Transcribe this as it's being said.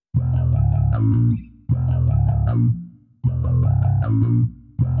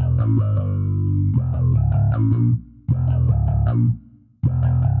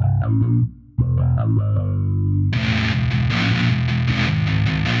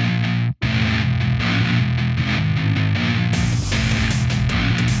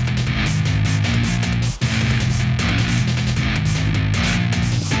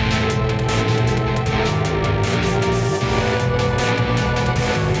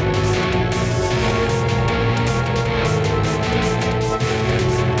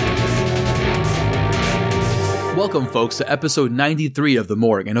Welcome, folks, to episode 93 of The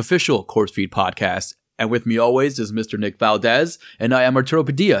Morgue, an official Corpse Feed podcast. And with me always is Mr. Nick Valdez, and I am Arturo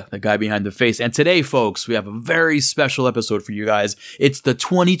Padilla, the guy behind the face. And today, folks, we have a very special episode for you guys. It's the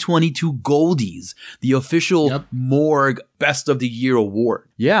 2022 Goldies, the official Morgue Best of the Year award.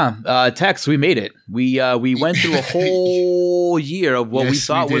 Yeah, Tex, we made it. We went through a whole year of what we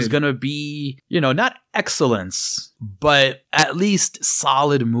thought was going to be, not excellence, but at least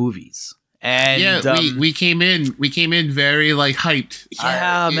solid movies. And we came in very hyped.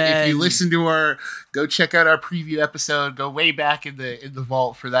 Yeah, man. If you listen to go check out our preview episode, go way back in the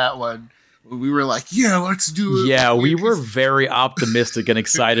vault for that one. We were like, yeah, let's do it. Yeah, we were very optimistic and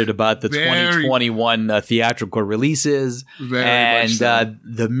excited about the 2021 theatrical releases.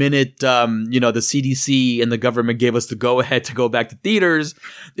 The minute, the CDC and the government gave us the go-ahead to go back to theaters,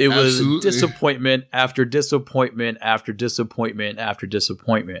 it was disappointment after disappointment after disappointment after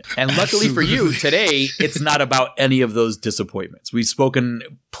disappointment. And luckily for you, today, it's not about any of those disappointments. We've spoken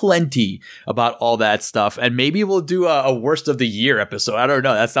plenty about all that stuff, and maybe we'll do a worst of the year episode. I don't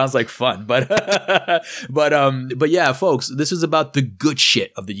know. That sounds like fun. But yeah, folks, this is about the good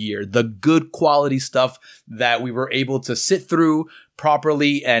shit of the year, the good quality stuff that we were able to sit through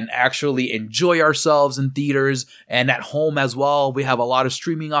properly and actually enjoy ourselves in theaters and at home as well. We have a lot of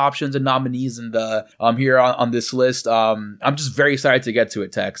streaming options and nominees in the here on this list. I'm just very excited to get to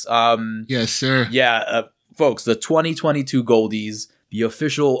it, Tex. Yes, sir. Yeah, folks, the 2022 Goldies, the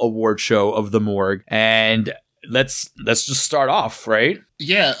official award show of the Morgue, and let's just start off, right?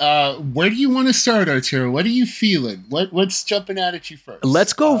 Yeah, where do you want to start, Arturo? What are you feeling? What's jumping out at you first?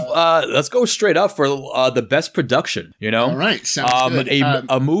 Let's go straight up for the best production, All right, sounds good.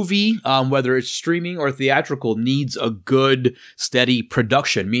 A movie, whether it's streaming or theatrical, needs a good, steady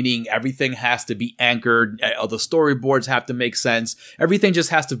production, meaning everything has to be anchored, the storyboards have to make sense, everything just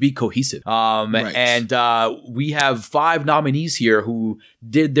has to be cohesive. Right. And we have 5 nominees here who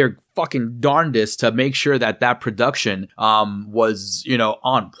did their fucking darndest to make sure that production was,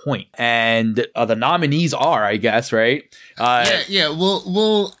 on point. And the nominees are, I guess, right?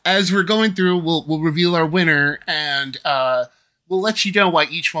 We'll as we're going through, we'll reveal our winner, and we'll let you know why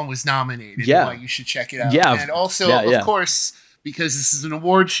each one was nominated and why you should check it out. Yeah. And also, of course, because this is an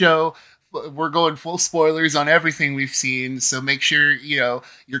award show, we're going full spoilers on everything we've seen. So make sure,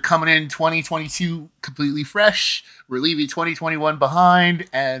 you're coming in 2022 completely fresh. We're leaving 2021 behind,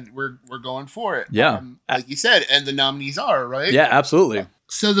 and we're going for it. Yeah. Like you said, and the nominees are, right? Yeah, absolutely.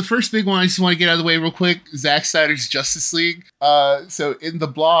 So the first big one, I just want to get out of the way real quick, Zack Snyder's Justice League. So in The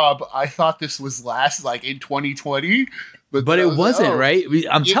Blob, I thought this was last, in 2020. But it wasn't, right?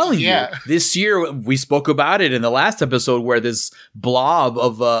 I'm telling you, this year, we spoke about it in the last episode where this blob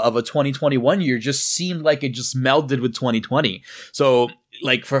of a 2021 year just seemed like it just melded with 2020. So,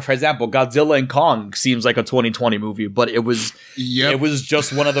 for example, Godzilla and Kong seems like a 2020 movie, but it was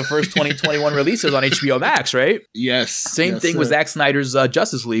just one of the first 2021 releases on HBO Max, right? Yes. Same thing with Zack Snyder's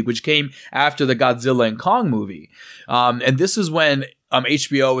Justice League, which came after the Godzilla and Kong movie. And this is when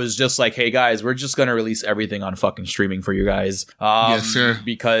HBO is just like, hey guys, we're just going to release everything on fucking streaming for you guys. Yes, sir.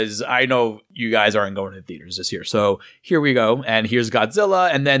 Because I know you guys aren't going to theaters this year. So here we go. And here's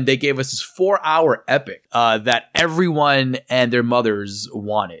Godzilla. And then they gave us this 4-hour epic that everyone and their mothers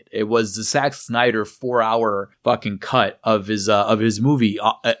wanted. It was the Zack Snyder 4-hour fucking cut of his movie.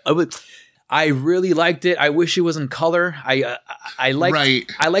 I really liked it. I wish it was in color. I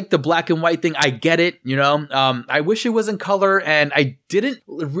like the black and white thing. I get it, I wish it was in color, and I didn't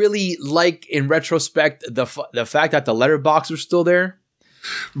really like, in retrospect, the fact that the letterbox was still there.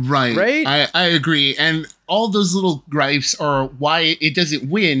 Right. I agree. And all those little gripes are why it doesn't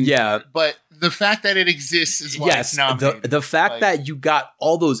win. Yeah. But the fact that it exists is why it's nominated. The fact that you got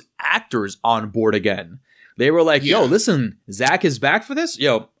all those actors on board again. They were like, yo, listen, Zach is back for this?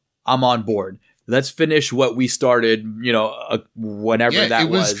 Yo, I'm on board. Let's finish what we started, whenever that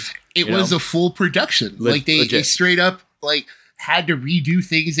was. It was a full production. They straight up had to redo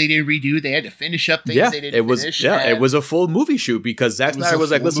things they didn't redo. They had to finish up things they didn't finish. It was a full movie shoot because Zack Snyder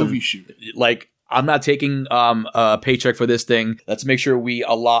was like, listen, I'm not taking a paycheck for this thing. Let's make sure we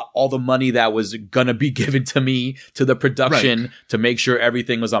allot all the money that was gonna be given to me to the production to make sure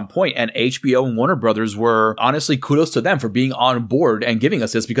everything was on point. And HBO and Warner Brothers were, honestly, kudos to them for being on board and giving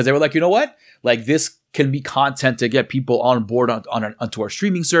us this, because they were like, you know what? Like, this can be content to get people on board onto our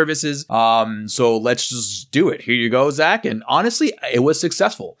streaming services. So let's just do it. Here you go, Zach. And honestly, it was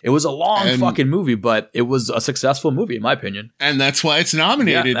successful. It was a long fucking movie, but it was a successful movie, in my opinion. And that's why it's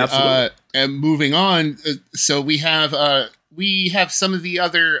nominated. Yeah, absolutely. And moving on, so we have some of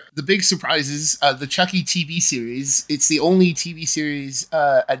the big surprises. The Chucky TV series. It's the only TV series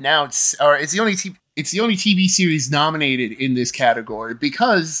announced, or it's the only TV series nominated in this category,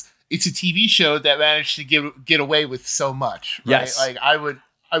 because it's a TV show that managed to get away with so much. Right? Yes, like I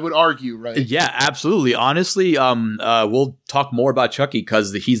would argue, right? Yeah, absolutely. Honestly, we'll talk more about Chucky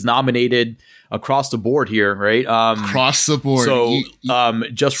because he's nominated across the board here, right? Across the board. So,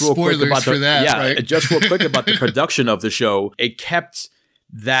 just real quick about right? Just real quick about the production of the show. It kept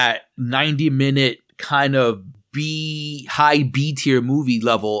that 90-minute kind of high B tier movie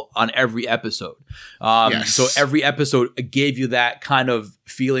level on every episode. So every episode gave you that kind of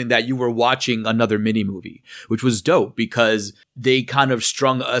feeling that you were watching another mini movie, which was dope because they kind of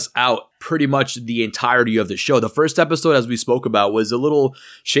strung us out pretty much the entirety of the show. The first episode, as we spoke about, was a little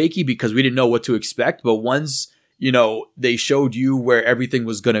shaky because we didn't know what to expect. But once, you know, they showed you where everything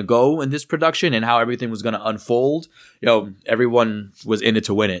was going to go in this production and how everything was going to unfold, you know, everyone was in it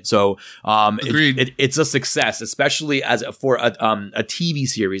to win it. So it's a success, especially for a TV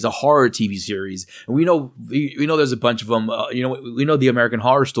series, a horror TV series. And we know there's a bunch of them. We know the American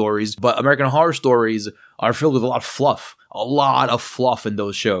Horror Stories, but American Horror Stories are filled with a lot of fluff in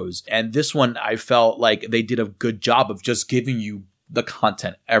those shows. And this one, I felt like they did a good job of just giving you the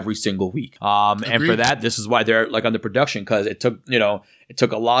content every single week. And for that, this is why they're like on the production, because it took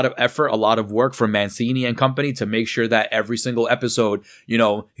a lot of effort, a lot of work from Mancini and company to make sure that every single episode,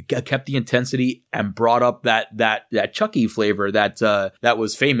 kept the intensity and brought up that Chucky flavor that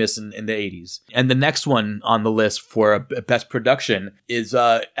was famous in the 80s. And the next one on the list for best production is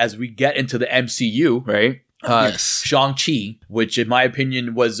as we get into the MCU, right? Shang-Chi, which in my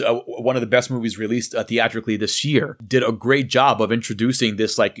opinion was one of the best movies released theatrically this year, did a great job of introducing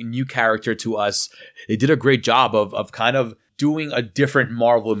this like new character to us. They did a great job of kind of doing a different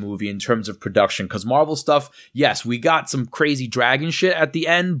Marvel movie in terms of production, because Marvel stuff, yes, we got some crazy dragon shit at the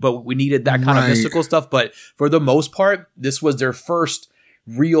end, but we needed that kind of mystical stuff. But for the most part, this was their first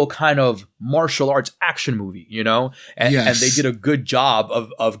real kind of martial arts action movie, and they did a good job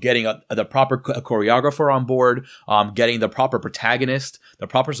of getting the proper choreographer on board, getting the proper protagonist, the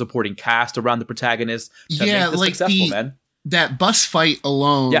proper supporting cast around the protagonist to make this successful, man. That bus fight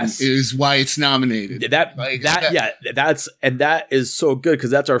alone is why it's nominated. That is so good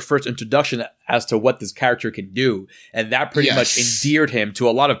because that's our first introduction as to what this character can do. And that pretty much endeared him to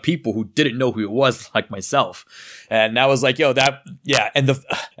a lot of people who didn't know who he was, like myself. And I was like, and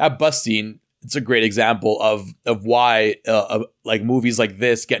that bus scene, it's a great example of why like movies like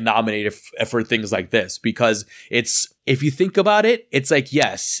this get nominated for things like this, because if you think about it, it's like,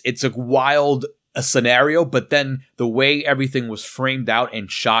 yes, it's a wild scenario, but then the way everything was framed out and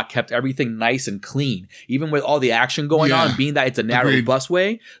shot kept everything nice and clean, even with all the action going on, being that it's a narrow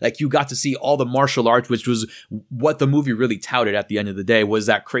busway. Like, you got to see all the martial arts, which was what the movie really touted at the end of the day, was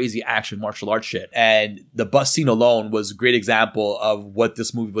that crazy action martial arts shit. And the bus scene alone was a great example of what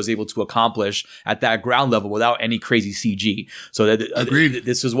this movie was able to accomplish at that ground level without any crazy CG. So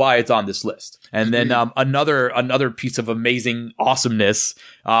this is why it's on this list. And then another piece of amazing awesomeness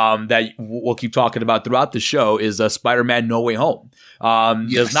that we'll keep talking about throughout the show is Spider-Man No Way Home.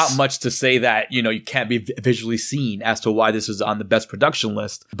 There's not much to say that, you can't be visually seen as to why this is on the best production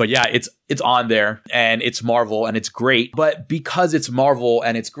list. But yeah, it's on there, and it's Marvel and it's great. But because it's Marvel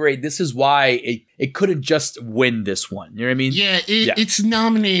and it's great, this is why it couldn't just win this one. You know what I mean? It's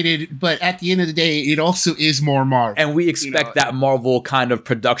nominated, but at the end of the day, it also is more Marvel. And we expect that Marvel kind of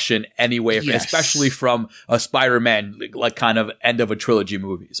production anyway, especially from a Spider-Man, like kind of end of a trilogy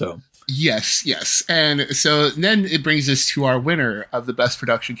movie. So Yes. And so then it brings us to our winner of the best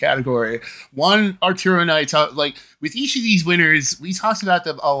production category. One, Arturo and I talked, like, with each of these winners, we talked about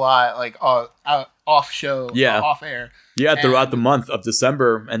them a lot, like off show, off air. Yeah, throughout the month of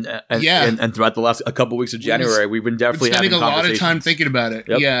December and throughout the last a couple weeks of January, we've been definitely having a lot of time thinking about it.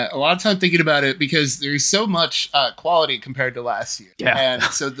 Yep. Yeah, a lot of time thinking about it because there's so much quality compared to last year. Yeah. And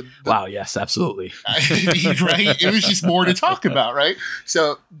so wow, yes, absolutely. Right? It was just more to talk about, right?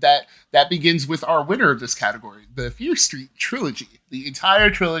 So that begins with our winner of this category, the Fear Street trilogy. The entire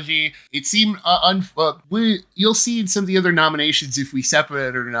trilogy. It seemed you'll see in some of the other nominations if we separate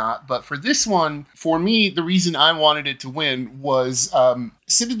it or not. But for this one, for me, the reason I wanted it to win was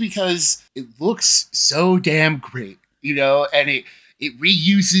simply because it looks so damn great, and it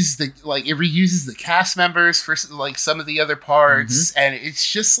reuses the cast members for like some of the other parts, and it's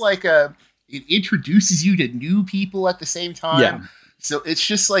just like it introduces you to new people at the same time. Yeah. So it's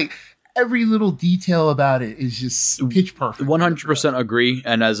just like every little detail about it is just pitch perfect. 100% agree.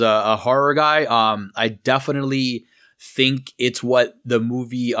 And as a horror guy, I definitely think it's what the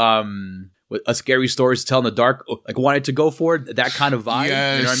movie A Scary Story to Tell in the Dark like wanted to go for, that kind of vibe.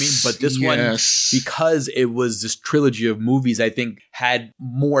 Yes, you know what I mean? But this one, because it was this trilogy of movies, I think had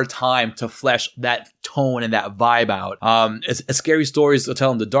more time to flesh that tone and that vibe out. A Scary Story to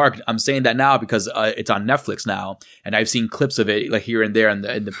Tell in the Dark, I'm saying that now because it's on Netflix now, and I've seen clips of it like here and there in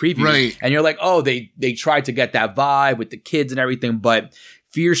the preview. Right. And you're like, oh, they tried to get that vibe with the kids and everything, but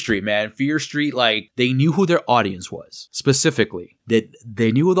Fear Street, man. Fear Street, like, they knew who their audience was. Specifically, that they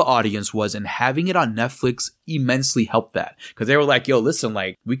knew who the audience was, and having it on Netflix immensely helped that. Because they were like, yo, listen,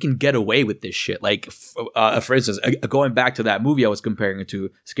 like, we can get away with this shit. Like, for instance, going back to that movie I was comparing it to,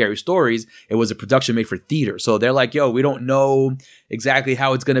 Scary Stories, it was a production made for theater. So they're like, yo, we don't know exactly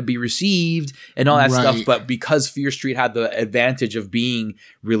how it's going to be received and all that stuff. But because Fear Street had the advantage of being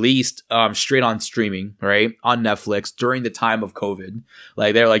released straight on streaming, right, on Netflix during the time of COVID,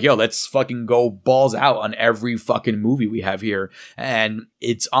 like, they're like, yo, let's fucking go balls out on every fucking movie we have here. And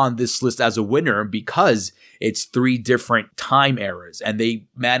it's on this list as a winner because it's 3 different time eras. And they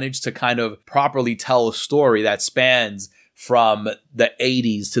managed to kind of properly tell a story that spans from the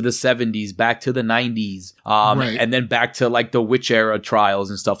 80s to the 70s, back to the 90s, and then back to like the witch era trials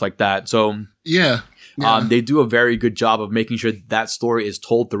and stuff like that. So yeah. They do a very good job of making sure that story is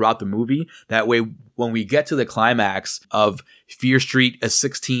told throughout the movie. That way, when we get to the climax of Fear Street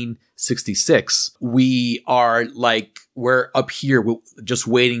 1666, we are like, we're up here just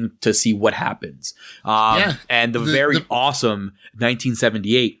waiting to see what happens. And the awesome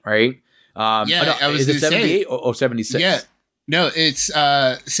 1978, right? Is it 78 or 76? Yeah. No, it's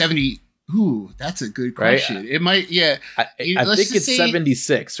 70. Ooh, that's a good question. Right? It might, I think it's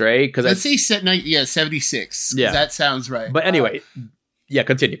 76, right? Because let's say 76. Yeah, that sounds right. But anyway,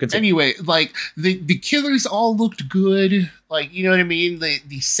 continue. Anyway, like the killers all looked good. Like, you know what I mean?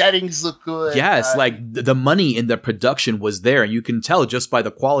 The settings look good. Yes, like the money in the production was there, and you can tell just by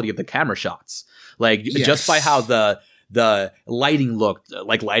the quality of the camera shots. Like just by how the lighting looked.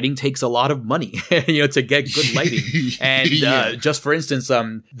 Like, lighting takes a lot of money, to get good lighting. And just for instance,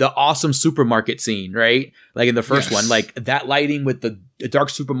 the awesome supermarket scene, right? Like in the first one, like that lighting with the dark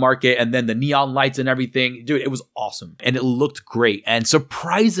supermarket and then the neon lights and everything, dude, it was awesome. And it looked great and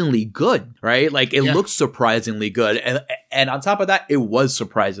surprisingly good, right? Like it looked surprisingly good. And on top of that, it was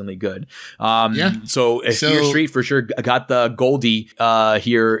surprisingly good. So Fear Street for sure got the Goldie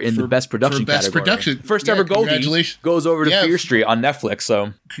here in the best production category. First ever Goldie goes over to Fear Street on Netflix.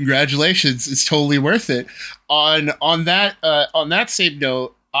 So congratulations. It's totally worth it. On that same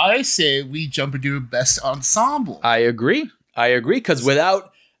note, I say we jump into best ensemble. I agree because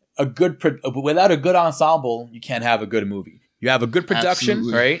without a good ensemble, you can't have a good movie. You have a good production,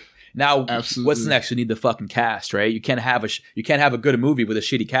 right? Now, what's next? You need the fucking cast, right? You can't have a good movie with a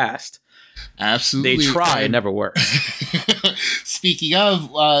shitty cast. Absolutely, they try, it never works. Speaking of,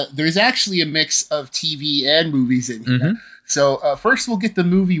 there's actually a mix of TV and movies in here. Mm-hmm. So first, we'll get the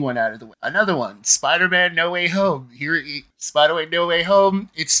movie one out of the way. Another one, Spider-Man: No Way Home. Spider-Man: No Way Home.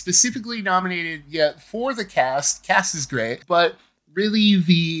 It's specifically nominated for the cast. Cast is great, but really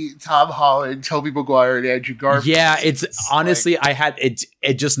the Tom Holland, Tobey Maguire, and Andrew Garfield. Yeah, it's honestly,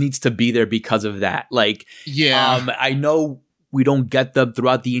 it just needs to be there because of that. Like, I know we don't get them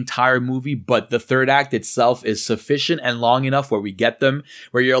throughout the entire movie, but the third act itself is sufficient and long enough where we get them,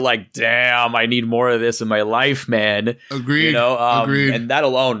 where you're like, damn, I need more of this in my life, man. Agreed. Agreed. And that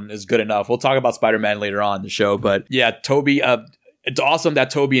alone is good enough. We'll talk about Spider-Man later on in the show, but yeah, Tobey, it's awesome that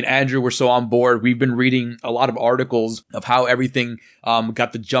Tobey and Andrew were so on board. We've been reading a lot of articles of how everything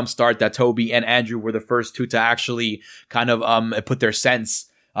got the jump start, that Tobey and Andrew were the first two to actually kind of put their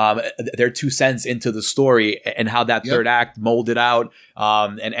 2 cents into the story, and how that third act molded out.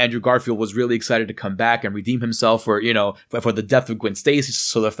 And Andrew Garfield was really excited to come back and redeem himself for the death of Gwen Stacy.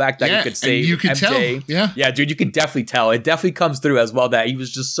 So the fact that he could say MJ, tell. Dude, you can definitely tell. It definitely comes through as well that he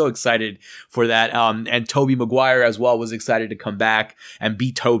was just so excited for that. And Tobey Maguire as well was excited to come back and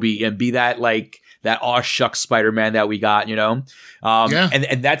be Tobey and be that that aw shucks Spider-Man that we got,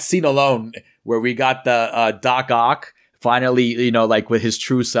 And that scene alone where we got the Doc Ock finally, you know, like with his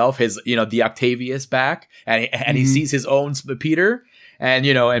true self, his, you know, the Octavius back, and he sees his own Peter, and,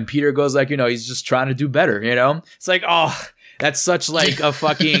 you know, and Peter goes like, you know, he's just trying to do better, you know? It's like, oh, that's such like a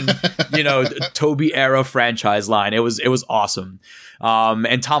fucking, you know, Toby era franchise line. It was awesome.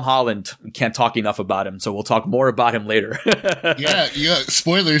 And Tom Holland, we can't talk enough about him, so we'll talk more about him later. yeah,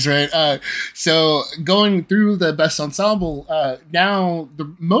 spoilers, right? So going through the best ensemble, now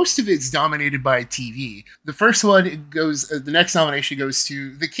most of it's dominated by TV. The first one goes, the next nomination goes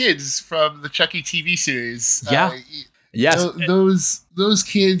to the kids from the Chucky TV series. Yeah. Yes, those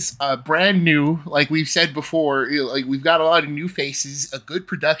kids, brand new. Like we've said before, like we've got a lot of new faces, a good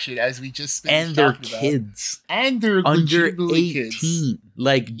production, as we just and they're kids, and they're under 18. Kids.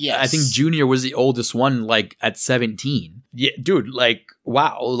 Like, yes. I think Junior was the oldest one, like at 17. Yeah, dude, like,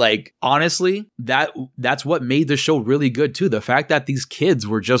 wow, like honestly, that's what made the show really good too. The fact that these kids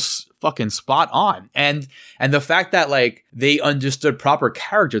were just fucking spot on, and the fact that like they understood proper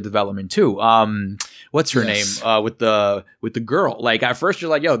character development too. What's her name? With the girl. Like at first you're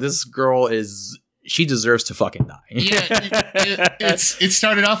like, yo, this girl she deserves to fucking die. Yeah, it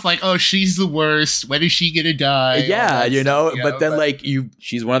started off like, oh, she's the worst. When is she gonna die? Yeah, you know. But then like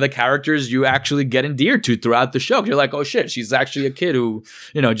she's one of the characters you actually get endeared to throughout the show. You're like, oh shit, she's actually a kid who,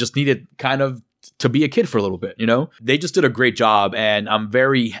 you know, just needed kind of to be a kid for a little bit. You know, they just did a great job, and I'm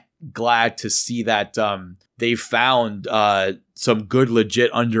very glad to see that they found some good, legit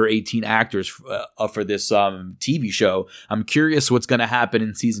under 18 actors for this TV show. I'm curious what's going to happen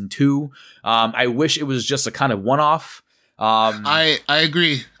in season 2. I wish it was just a kind of one-off. I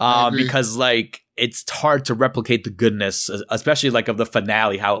agree. Because like it's hard to replicate the goodness, especially like of the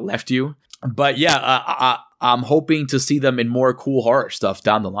finale, how it left you. But yeah, I'm hoping to see them in more cool horror stuff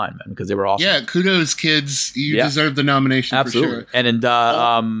down the line, man, because they were awesome. Yeah, kudos, kids. You deserve the nomination. Absolutely. For sure.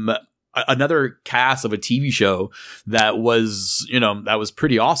 And another cast of a TV show that was, you know, that was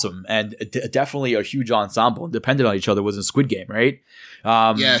pretty awesome and definitely a huge ensemble, depended on each other, was in Squid Game, right?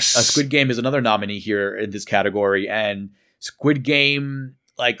 Yes. Squid Game is another nominee here in this category, and Squid Game,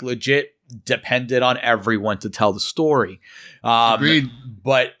 like, legit depended on everyone to tell the story. Agreed.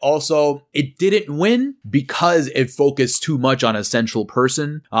 But also it didn't win because it focused too much on a central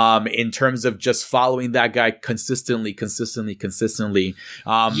person in terms of just following that guy consistently.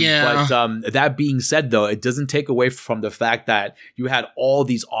 Yeah. But that being said, though, it doesn't take away from the fact that you had all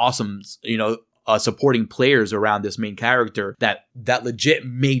these awesome, you know, supporting players around this main character that legit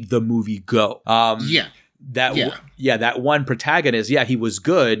made the movie go. That one protagonist, he was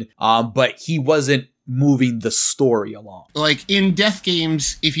good, but he wasn't moving the story along. Like in death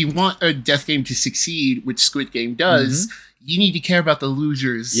games, if you want a death game to succeed, which Squid Game does, you need to care about the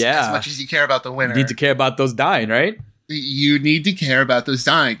losers as much as you care about the winner. You need to care about those dying, right? You need to care about those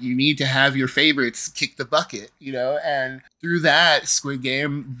dying. You need to have your favorites kick the bucket, you know, and through that, Squid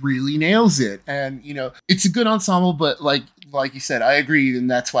Game really nails it. And, you know, it's a good ensemble, but like you said, I agree, and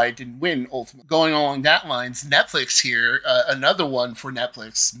that's why it didn't win ultimately. Going along that lines, Netflix here, another one for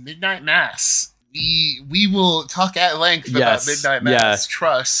Netflix, Midnight Mass. We will talk at length about Midnight Mass.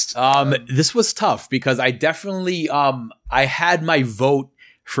 Trust. This was tough because I definitely I had my vote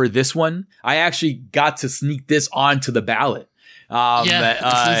for this one. I actually got to sneak this onto the ballot. This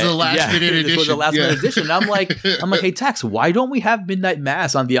was the last minute edition. This was the last minute edition. And I'm like, hey Tex, why don't we have Midnight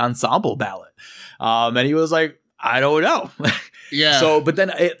Mass on the ensemble ballot? And he was like, I don't know. Yeah. So, but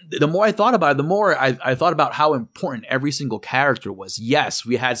then the more I thought about it, the more I thought about how important every single character was. Yes,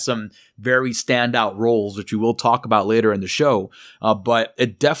 we had some very standout roles, which we will talk about later in the show. But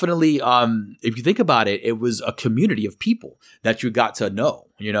it definitely, if you think about it, it was a community of people that you got to know,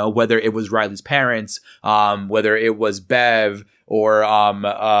 you know, whether it was Riley's parents, whether it was Bev or,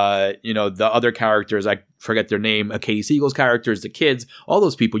 you know, the other characters, I forget their name, Katie Siegel's characters, the kids, all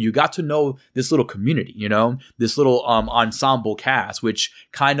those people. You got to know this little community, you know, this little ensemble cast, which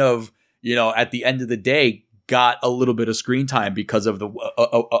kind of, you know, at the end of the day, got a little bit of screen time because of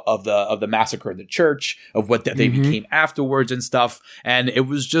the massacre in the church, of what they became afterwards and stuff. And it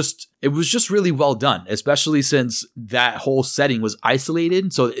was just really well done, especially since that whole setting was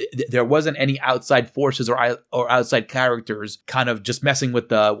isolated. So there wasn't any outside forces or outside characters kind of just messing with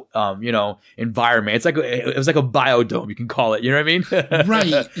the, you know, environment. It was like a biodome, you can call it. You know what I mean?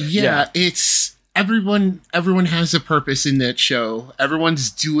 Right. Yeah. It's everyone has a purpose in that show. Everyone's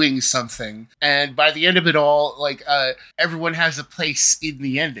doing something. And by the end of it all, like, everyone has a place in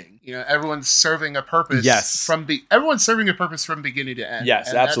the ending. You know, everyone's serving a purpose. Yes. Everyone's serving a purpose from beginning to end. Yes,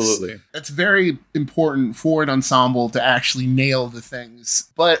 and absolutely. That's very important for an ensemble to actually nail the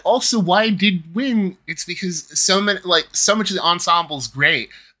things. But also why it did win, it's because so much of the ensemble's great,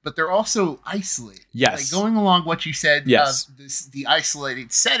 but they're also isolated. Yes. Like going along what you said, yes. The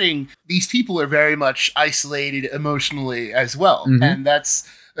isolated setting, these people are very much isolated emotionally as well. Mm-hmm. And that's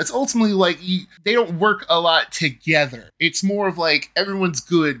ultimately like they don't work a lot together. It's more of like everyone's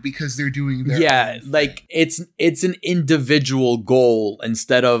good because they're doing their own thing. Like it's an individual goal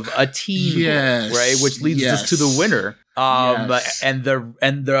instead of a team goal, right? Which leads us to the winner. And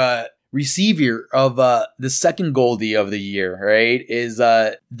the receiver of the second Goldie of the year, right, is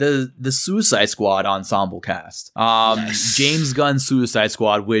the Suicide Squad ensemble cast. James Gunn's Suicide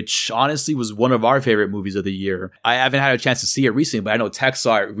Squad, which honestly was one of our favorite movies of the year. I haven't had a chance to see it recently, but I know Tech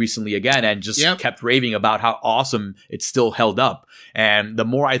saw it recently again and just kept raving about how awesome it still held up. And the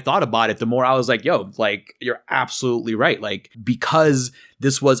more I thought about it, the more I was like, yo, like, you're absolutely right. Like, because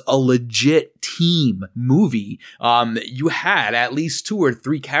this was a legit team movie, you had at least 2 or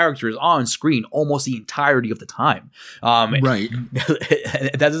 3 characters on screen almost the entirety of the time. Right.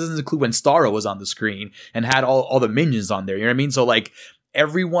 That doesn't include when Starro was on the screen and had all the minions on there. You know what I mean? So like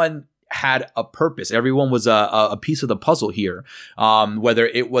everyone had a purpose. Everyone was a piece of the puzzle here. Whether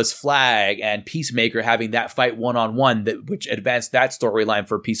it was Flag and Peacemaker having that fight one-on-one, which advanced that storyline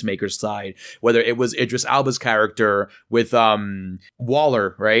for Peacemaker's side. Whether it was Idris Elba's character with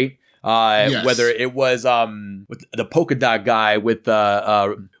Waller, right? Whether it was with the polka dot guy with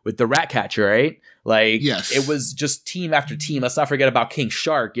the Ratcatcher, right? Like, it was just team after team. Let's not forget about King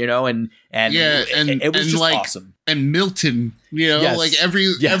Shark, you know, and it was just like, awesome. And Milton, you know, like every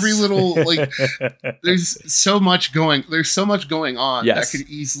little, like, there's so much going on that could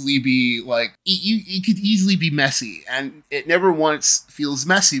easily be like, it could easily be messy, and it never once feels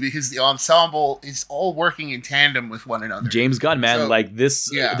messy because the ensemble is all working in tandem with one another. James Gunn, man, so, like this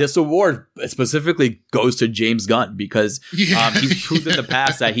award specifically goes to James Gunn because he's proved in the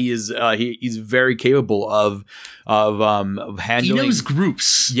past that he's very capable of handling. He knows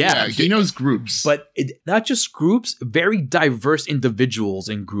groups. He knows groups, but not just groups, very diverse individuals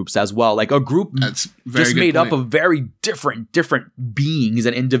in groups as well. Like a group just made up of very different beings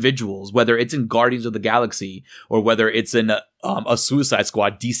and individuals, whether it's in Guardians of the Galaxy or whether it's in a Suicide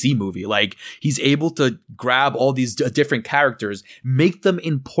Squad DC movie. Like, he's able to grab all these different characters, make them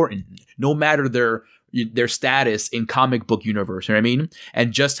important, no matter their status in comic book universe, you know what I mean?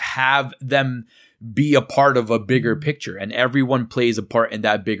 And just have them be a part of a bigger picture, and everyone plays a part in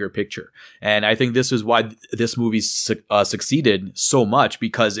that bigger picture. And I think this is why this movie succeeded so much,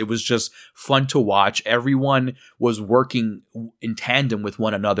 because it was just fun to watch. Everyone was working in tandem with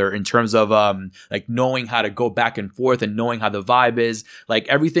one another in terms of like knowing how to go back and forth and knowing how the vibe is. Like,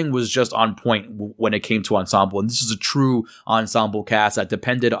 everything was just on point when it came to ensemble. And this is a true ensemble cast that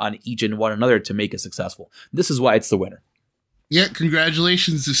depended on each and one another to make it successful. This is why it's the winner. Yeah,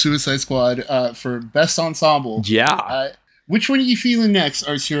 congratulations to Suicide Squad for Best Ensemble. Yeah. Which one are you feeling next,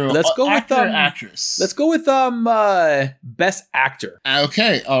 Arturo? Let's go Actor with or actress. Let's go with Best Actor.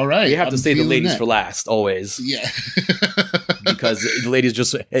 Okay, all right. We have to say the ladies for last, always. Yeah. Because the ladies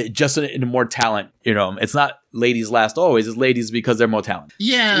just in more talent, you know. It's not ladies last always, it's ladies because they're more talent.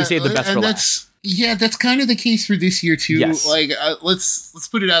 Yeah. We save the best for last. Yeah, that's kind of the case for this year too. Yes. Like, let's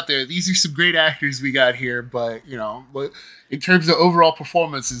put it out there. These are some great actors we got here, but you know, in terms of overall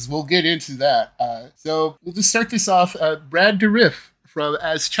performances, we'll get into that. So we'll just start this off. Brad Dourif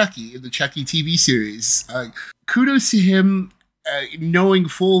as Chucky in the Chucky TV series. Kudos to him, knowing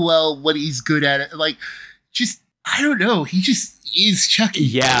full well what he's good at. Like, just I don't know, he just is Chucky.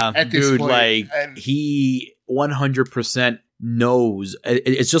 Yeah, at this point. Like, and he 100%. knows,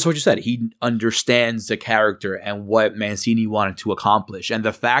 it's just what you said, he understands the character and what Mancini wanted to accomplish. And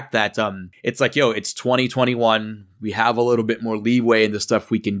the fact that it's like, yo, it's 2021, we have a little bit more leeway in the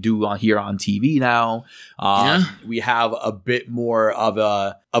stuff we can do here on TV now. We have a bit more of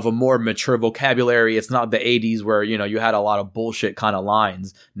a more mature vocabulary. It's not the 80s where, you know, you had a lot of bullshit kind of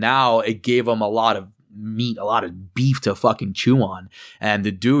lines. Now it gave him a lot of meat, a lot of beef to fucking chew on, and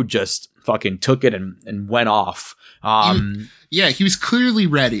the dude just fucking took it and went off. He was clearly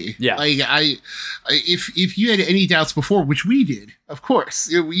ready. Yeah, like if you had any doubts before, which we did, of course,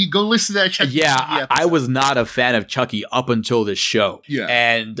 you go listen to that Chucky. Yeah, I was not a fan of Chucky up until this show. Yeah,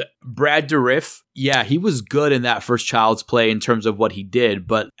 and Brad Dourif, yeah, he was good in that first Child's Play in terms of what he did,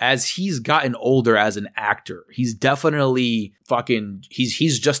 but as he's gotten older as an actor, he's definitely fucking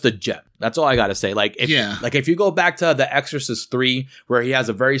he's just a gem. That's all I gotta say. Like, if you go back to The Exorcist 3, where he has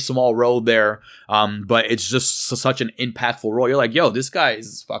a very small role there, but it's just such an impactful role. You're like, yo, this guy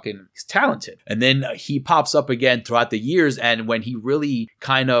is he's talented. And then he pops up again throughout the years, and when he really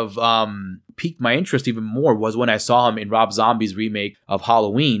kind of piqued my interest even more was when I saw him in Rob Zombie's remake of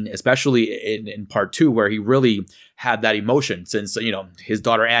Halloween, especially in part 2, where he really had that emotion since, his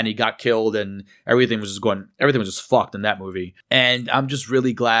daughter Annie got killed and everything was just fucked in that movie. And I'm just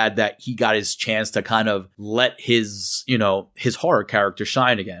really glad that he got his chance to kind of let his horror character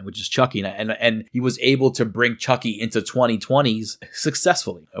shine again, which is Chucky. And he was able to bring Chucky into 2020s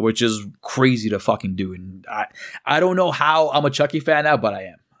successfully, which is crazy to fucking do. And I don't know how I'm a Chucky fan now, but I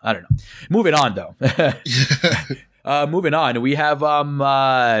am. I don't know. Moving on, though. Moving on, we have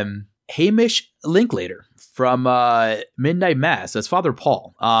Hamish Linklater from Midnight Mass as Father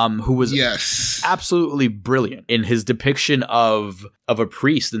Paul, who was absolutely brilliant in his depiction of a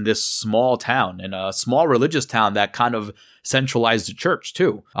priest in this small town, in a small religious town that kind of centralized the church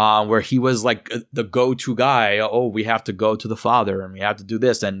too, where he was like the go-to guy. Oh, we have to go to the Father and we have to do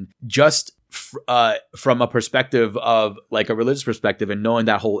this. And just from a perspective of like a religious perspective and knowing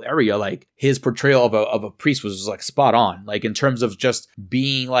that whole area, like his portrayal of a priest was like spot on, like in terms of just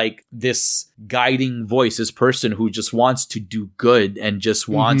being like this guiding voice, this person who just wants to do good and just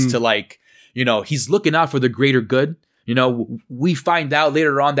wants to like, he's looking out for the greater good. We find out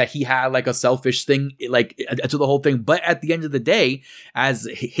later on that he had like a selfish thing, like to the whole thing. But at the end of the day, as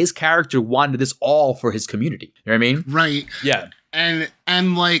his character wanted this all for his community. You know what I mean? Right. Yeah. And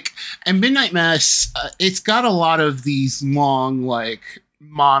Midnight Mass, it's got a lot of these long like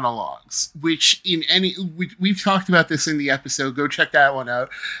monologues, which we've talked about this in the episode. Go check that one out.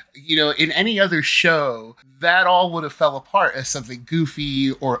 In any other show, that all would have fell apart as something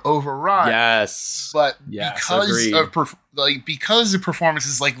goofy or overwrought. Yes, but because of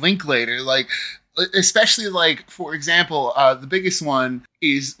performances like Linklater, like especially like for example, the biggest one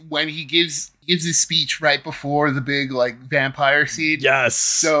is when he gives his speech right before the big like vampire scene. Yes.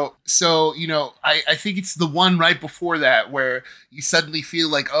 So I think it's the one right before that where you suddenly feel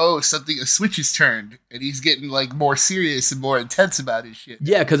like, a switch is turned and he's getting like more serious and more intense about his shit.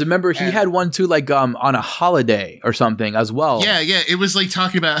 Yeah, because remember he had one too, like on a holiday or something as well. Yeah. It was like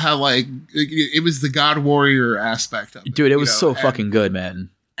talking about how like it was the God Warrior aspect of it. Dude, it was so fucking good, man.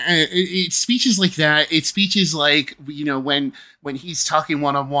 It's speeches like that. It's speeches like, when he's talking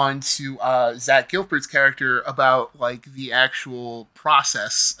one-on-one to Zach Gilford's character about like the actual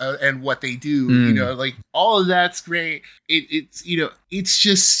process and what they do, like all of that's great. It's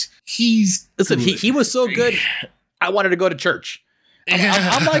just he was so good. I wanted to go to church.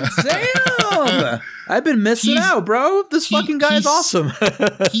 I'm like, damn, I've been missing out, bro. This fucking guy is awesome.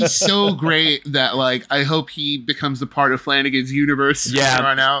 He's so great that, like, I hope he becomes a part of Flanagan's universe. Yeah,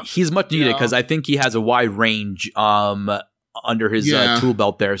 from out. He's much needed because I think he has a wide range under his tool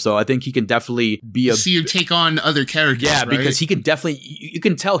belt there. So I think he can definitely be see him take on other characters. Yeah, because he can definitely, you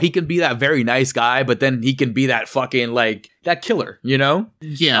can tell he can be that very nice guy, but then he can be that fucking like that killer, Yeah.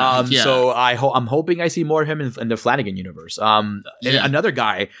 So I'm hoping I see more of him in the Flanagan universe. And another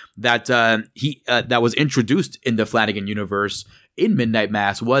guy that that was introduced in the Flanagan universe in Midnight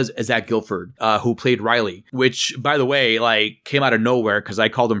Mass was Zach Gilford, who played Riley, which, by the way, like came out of nowhere because I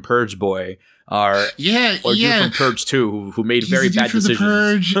called him Purge Boy. Or dude from Purge 2 who made very bad decisions. The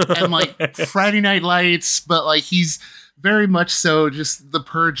Purge and like Friday Night Lights, but like he's very much so just the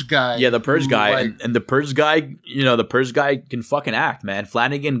Purge guy. Yeah, the Purge guy. Like, and the Purge guy, the Purge guy can fucking act, man.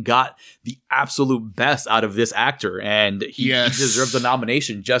 Flanagan got the absolute best out of this actor, and he deserves a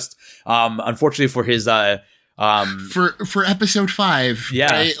nomination. Just unfortunately for his for episode 5.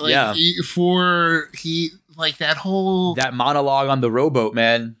 Yeah, right? Like, like that monologue on the rowboat,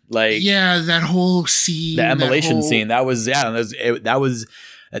 man. Like that whole scene, the immolation scene. That was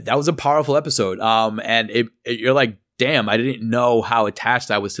a powerful episode. And you're like, damn, I didn't know how attached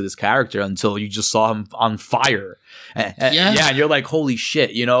I was to this character until you just saw him on fire. And you're like, holy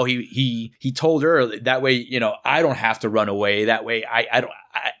shit, he told her that way, I don't have to run away. That way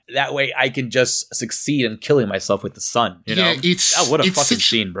that way I can just succeed in killing myself with the sun. What a fucking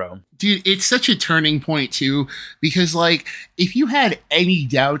scene, bro. Dude, it's such a turning point too, because like if you had any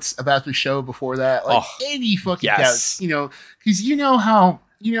doubts about the show before that, like any fucking doubts, because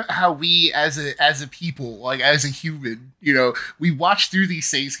how we as a people, like as a human, we watch through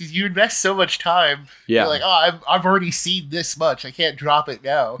these things because you invest so much time. Yeah. You're like, I've already seen this much. I can't drop it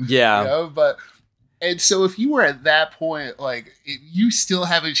now. Yeah. And so if you were at that point, like if you still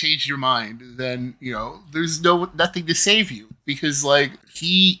haven't changed your mind, then, there's nothing to save you because like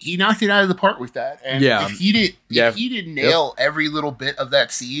he knocked it out of the park with that. And if he didn't nail every little bit of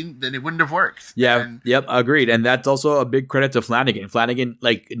that scene, then it wouldn't have worked. Yeah. Agreed. And that's also a big credit to Flanagan. Flanagan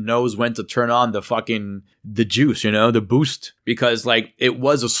like knows when to turn on the juice, the boost, because like it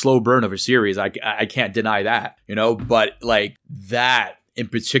was a slow burn of a series. I can't deny that, but like that in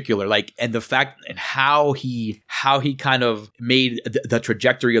particular, like, and the fact and how he kind of made the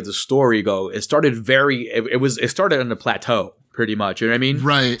trajectory of the story go. It started it started on a plateau. Pretty much, you know what I mean?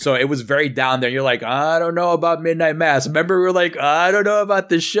 Right. So it was very down there. You're like, I don't know about Midnight Mass. Remember, we were like, I don't know about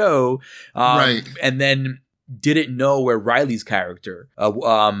this show. Right. And then didn't know where Riley's character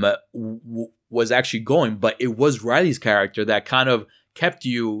was actually going. But it was Riley's character that kind of kept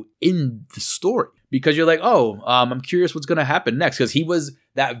you in the story. Because you're like, I'm curious what's going to happen next. Because he was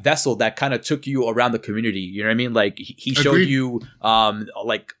that vessel that kind of took you around the community. You know what I mean? Like, he showed you,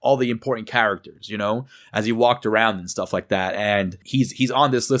 like, all the important characters, you know, as he walked around and stuff like that. And he's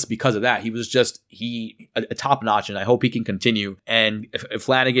on this list because of that. He was just, a top notch. And I hope he can continue. And if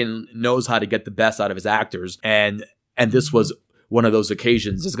Flanagan knows how to get the best out of his actors. And this was one of those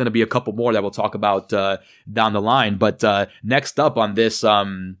occasions. There's going to be a couple more that we'll talk about down the line. But next up on this,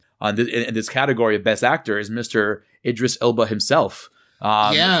 in this category of Best Actor is Mr. Idris Elba himself.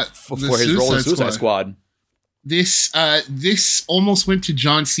 For his role in Suicide Squad. This almost went to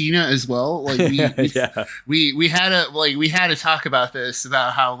John Cena as well. Like we had to talk about this,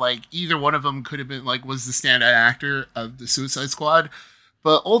 about how like either one of them could have been like was the standout actor of the Suicide Squad,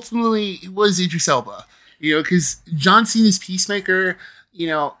 but ultimately it was Idris Elba. You know, because John Cena's Peacemaker, you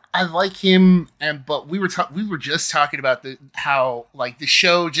know, I like him, but we were just talking about how like the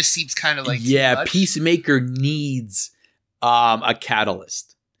show just seems kind of like Peacemaker needs a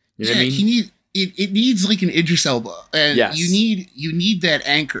catalyst. You know what I mean? It needs like an Idris Elba, and you need that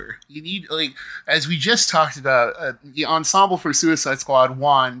anchor. You need, like, as we just talked about, the ensemble for Suicide Squad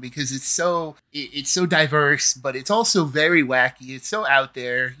won because it's so diverse, but it's also very wacky. It's so out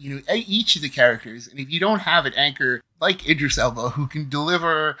there, you know, each of the characters. And if you don't have an anchor like Idris Elba, who can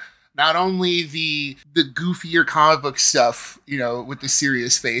deliver not only the goofier comic book stuff, you know, with the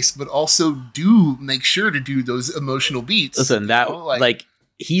serious face, but also make sure to do those emotional beats. Listen, like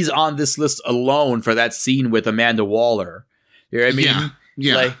he's on this list alone for that scene with Amanda Waller. You know what I mean?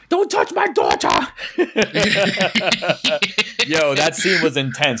 Yeah. Like, don't touch my daughter. Yo, that scene was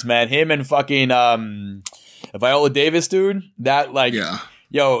intense, man. Him and fucking Viola Davis, dude. That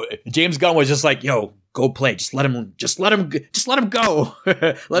yo, James Gunn was just like, yo, go play. Just let him go.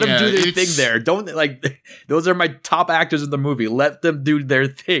 Let him do their thing there. Don't, like, those are my top actors in the movie. Let them do their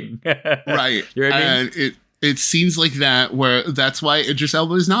thing. Right. You know what I mean? It seems like that, where that's why Idris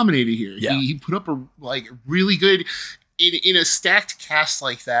Elba is nominated here. Yeah. He put up a really good in a stacked cast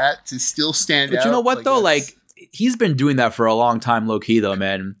like that to still stand out. But you know what, though? Like, he's been doing that for a long time, low key, though,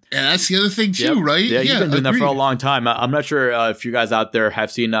 man. And that's the other thing too, right? Yeah, he's been doing that for a long time. I'm not sure if you guys out there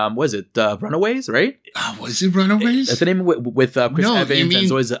have seen, was it Runaways, right? Was it Runaways? That's the name with Chris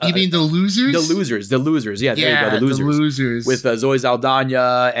Evans and Zoe. You mean The Losers? The Losers. Yeah, there you go. The Losers. With Zoe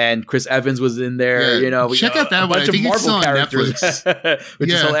Saldana and Chris Evans was in there. You know, check out that one. A bunch of Marvel characters,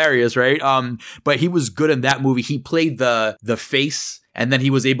 which is hilarious, right? But he was good in that movie. He played the face. And then he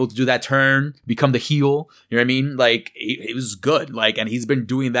was able to do that turn, become the heel. You know what I mean? Like, it was good. Like, and he's been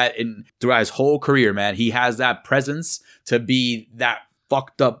doing that throughout his whole career, man. He has that presence to be that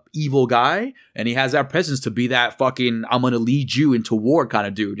fucked up evil guy, and he has that presence to be that fucking I'm gonna lead you into war kind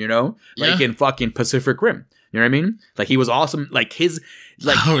of dude, you know? Like in fucking Pacific Rim. You know what I mean? Like, he was awesome. Like,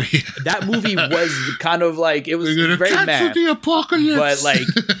 that movie was kind of like, it was very mad. The apocalypse. But like,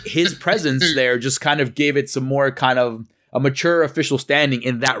 his presence there just kind of gave it some more kind of a mature official standing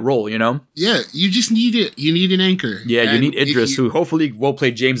in that role, you know? Yeah, you just need it. You need an anchor. Yeah, you need Idris, who hopefully will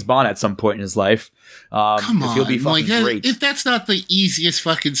play James Bond at some point in his life. Come on. He'll be fucking great. If that's not the easiest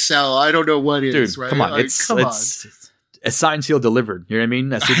fucking sell, I don't know what is, dude, right? Come on. Like, it's a signed, seal, delivered. You know what I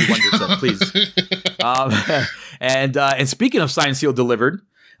mean? As Stevie Wonder said, please. And speaking of signed, seal, delivered,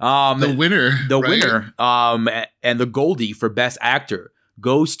 the winner, and the Goldie for Best Actor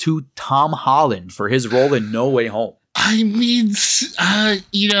goes to Tom Holland for his role in No Way Home. I mean,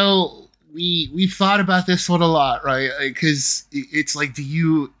 you know, we've thought about this one a lot, right? Because it's like,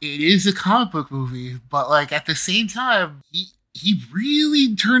 it is a comic book movie, but like at the same time, he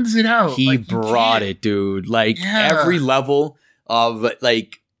really turns it out. He brought it, dude. Like every level of,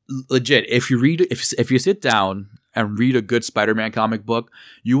 like, legit. If you sit down and read a good Spider-Man comic book,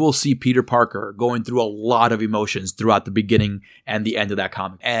 you will see Peter Parker going through a lot of emotions throughout the beginning and the end of that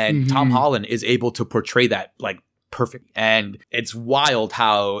comic. And Tom Holland is able to portray that, like, perfect. And it's wild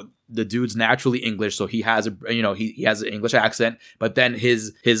how the dude's naturally English, so he has he has an English accent, but then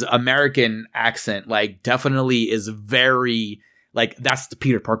his American accent, like, definitely is very, like, that's the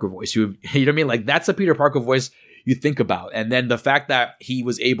Peter Parker voice. You know what I mean? Like, that's the Peter Parker voice you think about. And then the fact that he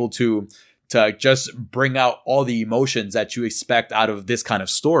was able to to just bring out all the emotions that you expect out of this kind of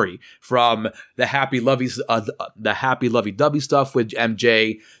story, from the happy lovey-dovey stuff with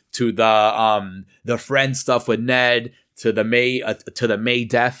MJ to the friend stuff with Ned to the May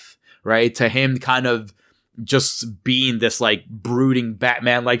death, right? To him kind of just being this like brooding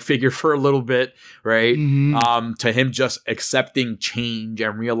Batman-like figure for a little bit, right? Mm-hmm. To him just accepting change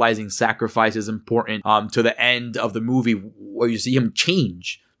and realizing sacrifice is important. To the end of the movie where you see him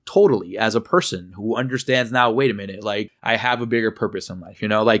change totally as a person who understands now, wait a minute, like I have a bigger purpose in life,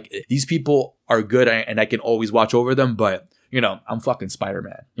 like these people are good and I can always watch over them, but I'm fucking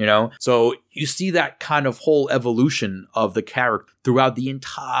Spider-Man, So you see that kind of whole evolution of the character throughout the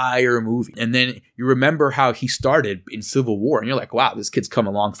entire movie. And then you remember how he started in Civil War and you're like, wow, this kid's come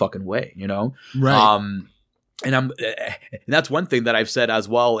a long fucking way, Right. And that's one thing that I've said as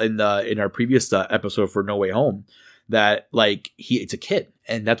well in our previous episode for No Way Home, that like it's a kid.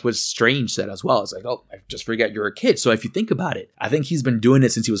 And that's what Strange said as well. It's like, oh, I just forget you're a kid. So if you think about it, I think he's been doing it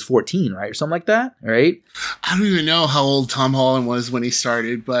since he was 14, right? Or something like that, right? I don't even know how old Tom Holland was when he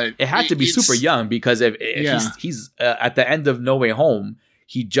started, but it had to be super young, because if he's at the end of No Way Home,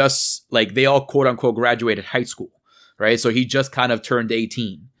 he just like they all quote unquote graduated high school, right? So he just kind of turned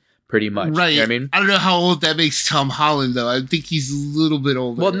 18. Pretty much. Right. You know what I mean? I don't know how old that makes Tom Holland, though. I think he's a little bit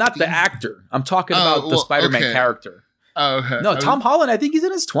older. Well, not the actor. I'm talking about the Spider-Man character. Oh, okay. No, Tom Holland, I think he's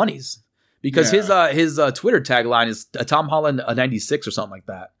in his 20s. Because his Twitter tagline is Tom Holland 96 or something like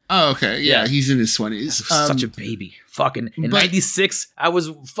that. Oh, okay. Yeah, he's in his 20s. Such a baby. Fucking in 96, I was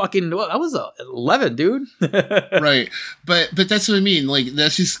 11, dude. Right. But that's what I mean. Like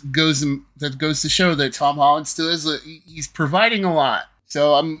that just goes to show that Tom Holland still is he's providing a lot.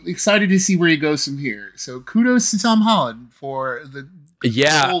 So I'm excited to see where he goes from here. So kudos to Tom Holland for the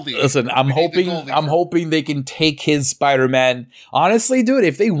Goldies. Listen, I'm hoping they can take his Spider-Man. Honestly, dude,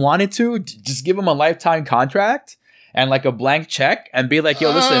 if they wanted to, just give him a lifetime contract and like a blank check and be like,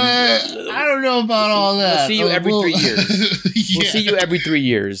 yo, listen, I don't know about all that. We'll see you every 3 years. We'll see you every 3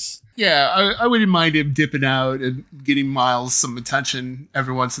 years. Yeah, I wouldn't mind him dipping out and getting Miles some attention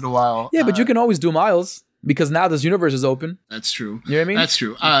every once in a while. Yeah, but you can always do Miles. Because now this universe is open. That's true. You know what I mean? That's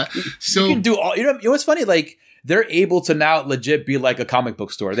true. So you can do all. You know what's funny? Like they're able to now legit be like a comic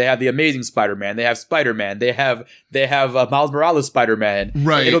book store. They have the Amazing Spider-Man. They have Spider-Man. They have Miles Morales Spider-Man.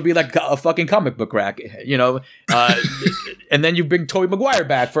 Right. It'll be like a fucking comic book rack. And then you bring Tobey Maguire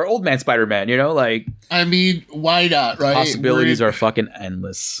back for Old Man Spider-Man. Like I mean, why not? Right? Possibilities are fucking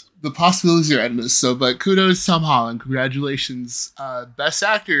endless. The possibilities are endless. So, but kudos Tom Holland. Congratulations, Best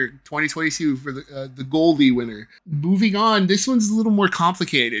Actor 2022 for the Goldie winner. Moving on, this one's a little more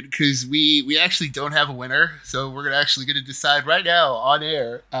complicated because we actually don't have a winner. So we're actually going to decide right now on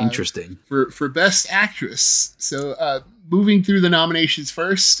air. Interesting. For Best Actress. So moving through the nominations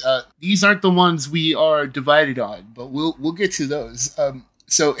first. These aren't the ones we are divided on, but we'll get to those.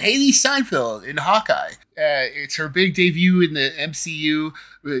 So Haley Steinfeld in Hawkeye. It's her big debut in the MCU.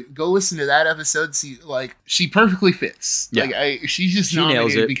 Go listen to that episode. See, like she perfectly fits. Yeah. Like she's just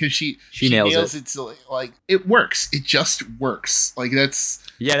nominated because she nails it. So, like it works. It just works. Like that's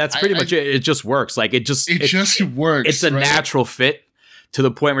pretty much it. It just works. Like it just works. It's a natural fit to the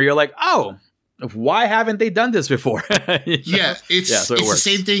point where you're like, oh, why haven't they done this before? Yeah, it's the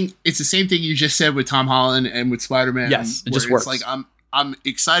same thing. It's the same thing you just said with Tom Holland and with Spider-Man. Yes, it just works. Like I'm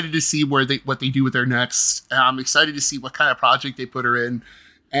excited to see what they do with her next. I'm excited to see what kind of project they put her in,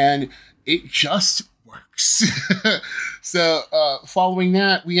 and it just works. So following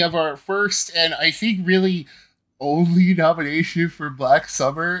that, we have our first and I think really only nomination for Black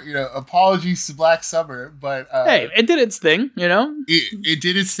Summer. Apologies to Black Summer, but hey, it did its thing. It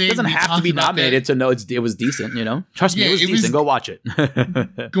did its thing. It doesn't have to be nominated to know it was decent. Trust me, it was decent. Go watch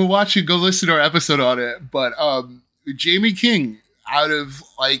it. Go watch it. Go listen to our episode on it. But Jamie King.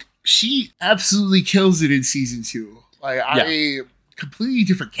 She absolutely kills it in season 2. Completely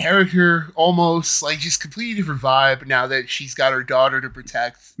different character, almost just completely different vibe now that she's got her daughter to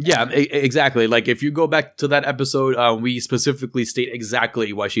protect. Yeah, exactly. Like if you go back to that episode, we specifically state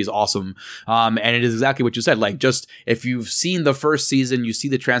exactly why she's awesome. And it is exactly what you said. Like just if you've seen the first season, you see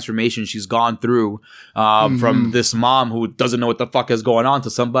the transformation she's gone through from this mom who doesn't know what the fuck is going on to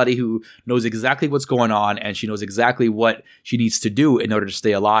somebody who knows exactly what's going on and she knows exactly what she needs to do in order to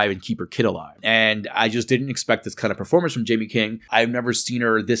stay alive and keep her kid alive. And I just didn't expect this kind of performance from Jamie King. I'm never seen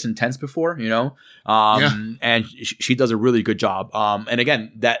her this intense before, you know? And she does a really good job. And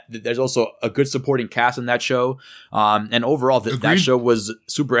again, there's also a good supporting cast in that show. And overall, that show was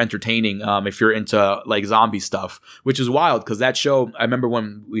super entertaining if you're into like zombie stuff, which is wild because that show, I remember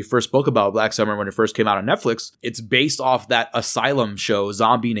when we first spoke about Black Summer when it first came out on Netflix, it's based off that Asylum show,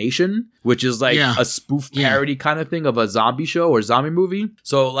 Zombie Nation, which is like a spoof parody kind of thing of a zombie show or zombie movie.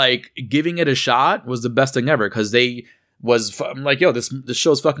 So like giving it a shot was the best thing ever because I'm like, yo, this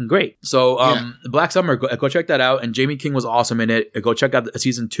show's fucking great. So Black Summer, go check that out. And Jamie King was awesome in it. Go check out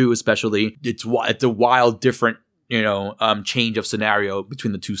season 2 especially. It's a wild, different, change of scenario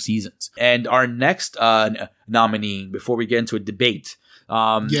between the 2 seasons. And our next nominee, before we get into a debate,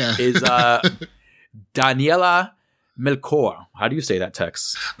 is Daniela Melchior. How do you say that,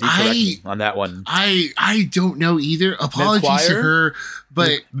 Tex? On that one. I don't know either. Apologies to her,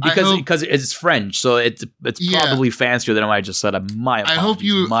 but because it's French, so it's probably fancier than what I just said. My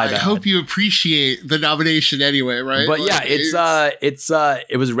apologies. I hope you appreciate the nomination anyway, right? But like,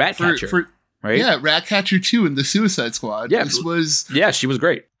 it was Ratcatcher. Right? Yeah, Ratcatcher 2 in the Suicide Squad. Yeah, she was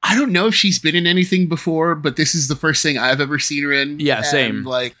great. I don't know if she's been in anything before, but this is the first thing I've ever seen her in. Yeah, same.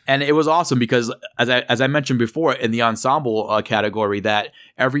 And it was awesome because, as I mentioned before, in the ensemble category, that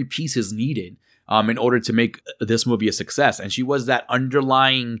every piece is needed in order to make this movie a success. And she was that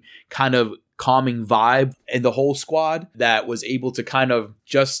underlying kind of calming vibe in the whole squad that was able to kind of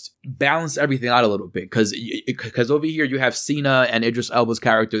just balance everything out a little bit. Because over here you have Cena and Idris Elba's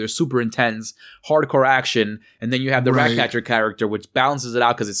character. They're super intense, hardcore action. And then you have the Ratcatcher character, which balances it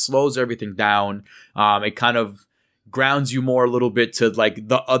out because it slows everything down. It kind of grounds you more a little bit to like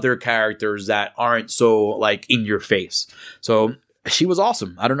the other characters that aren't so like in your face. So she was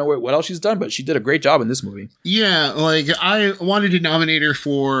awesome. I don't know what else she's done, but she did a great job in this movie. Yeah, like I wanted to nominate her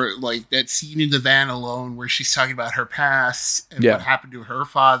for like that scene in the van alone where she's talking about her past and what happened to her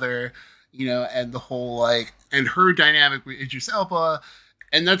father, and the whole like and her dynamic with Idris Elba,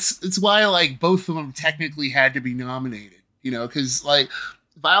 and it's why like both of them technically had to be nominated, because like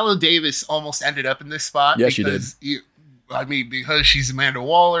Viola Davis almost ended up in this spot. Yeah, she did. Because she's Amanda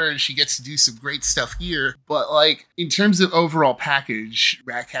Waller and she gets to do some great stuff here. But like in terms of overall package,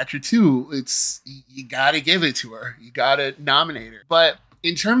 Ratcatcher 2, you gotta give it to her. You gotta nominate her. But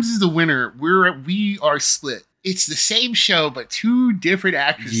in terms of the winner, we are split. It's the same show, but 2 different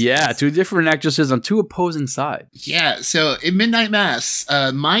actresses. Yeah, 2 different actresses on 2 opposing sides. Yeah, so in Midnight Mass,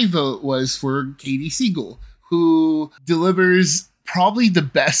 my vote was for Katie Siegel, who delivers probably the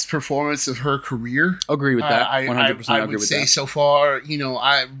best performance of her career. Agree with that. 100% I would say so far.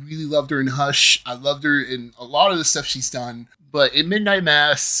 I really loved her in Hush. I loved her in a lot of the stuff she's done. But in Midnight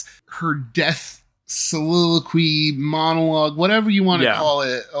Mass, her death soliloquy, monologue, whatever you want to call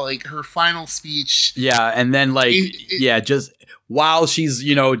it, like her final speech. Yeah, and then just while she's,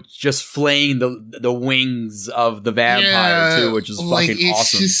 just flaying the wings of the vampire too, which is fucking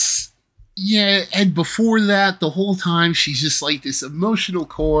awesome. Yeah, and before that, the whole time, she's just like this emotional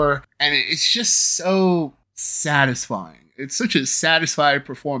core, and it's just so satisfying. It's such a satisfying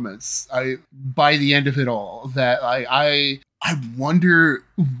performance by the end of it all that I wonder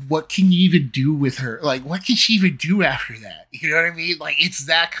what can you even do with her? Like, what can she even do after that? You know what I mean? Like, it's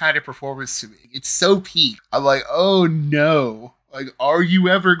that kind of performance to me. It's so peak. I'm like, oh no. Like, are you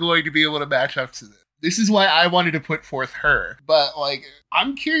ever going to be able to match up to this? This is why I wanted to put forth her. But, like,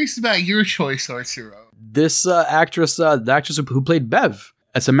 I'm curious about your choice, Arturo. This actress, the actress who played Bev,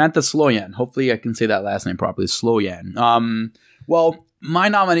 Samantha Sloyan. Hopefully I can say that last name properly, Sloyan. Well, my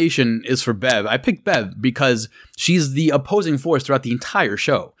nomination is for Bev. I picked Bev because she's the opposing force throughout the entire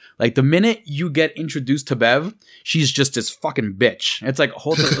show. Like, the minute you get introduced to Bev, she's just this fucking bitch. It's like,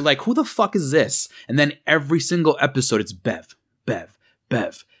 like, who the fuck is this? And then every single episode, it's Bev, Bev,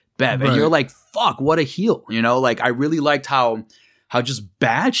 Bev. Right. And you're like, fuck, what a heel, like I really liked how just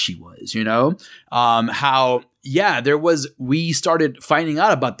bad she was, we started finding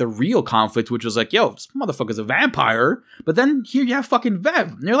out about the real conflict, which was like, yo, this motherfucker's a vampire. But then here you have fucking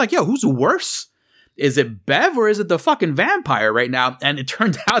Bev. And you're like, yo, who's worse? Is it Bev or is it the fucking vampire right now? And it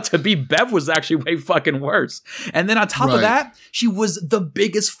turned out to be Bev was actually way fucking worse. And then on top of that, she was the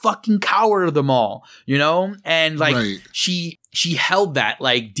biggest fucking coward of them all, And like she held that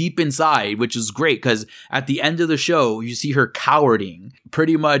like deep inside, which is great because at the end of the show, you see her cowarding.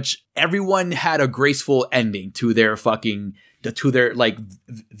 Pretty much everyone had a graceful ending to their like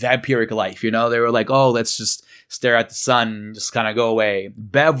vampiric life, They were like, oh, let's just stare at the sun and just kind of go away.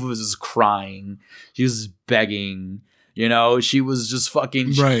 Bev was crying. She was begging. You know, she was just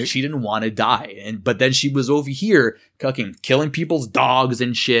fucking, she didn't want to die. But then she was over here killing people's dogs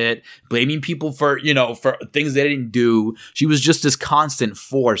and shit, blaming people for, you know, for things they didn't do. She was just this constant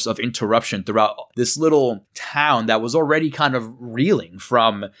force of interruption throughout this little town that was already kind of reeling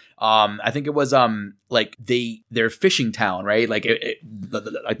from, I think it was, like their fishing town, right? Like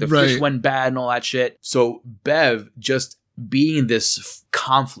like the fish went bad and all that shit. So Bev just being this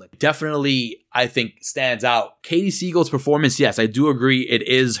conflict definitely, I think, stands out. Katie Siegel's performance, yes, I do agree it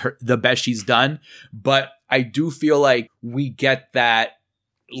is the best she's done, but I do feel like we get that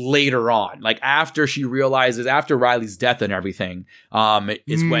later on, like after she realizes, after Riley's death and everything,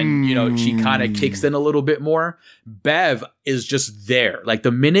 is when, you know, she kind of kicks in a little bit more. Bev is just there. Like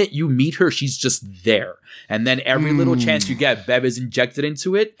the minute you meet her, she's just there. And then every little chance you get, Bev is injected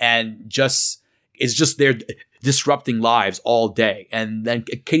into it and is just there disrupting lives all day. And then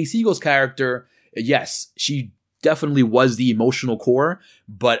Katie Siegel's character, yes, she definitely was the emotional core,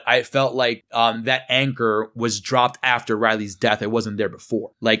 but I felt like that anchor was dropped after Riley's death. It wasn't there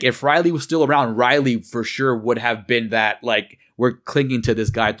before. Like if Riley was still around, Riley for sure would have been that, like, we're clinging to this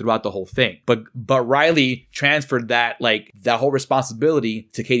guy throughout the whole thing. But Riley transferred that whole responsibility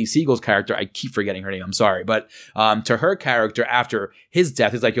to Katie Siegel's character. I keep forgetting her name. I'm sorry. But to her character after his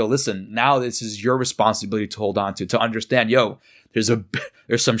death, he's like, yo, listen, now this is your responsibility to hold on to understand, yo, there's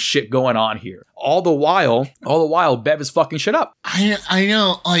some shit going on here. All the while, Bev is fucking shit up. I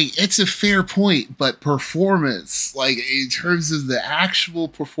know, like, it's a fair point, but performance, like, in terms of the actual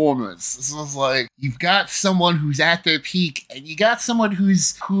performance, this was like, you've got someone who's at their peak, and you got someone who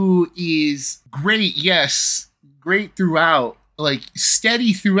is great, yes, great throughout, like,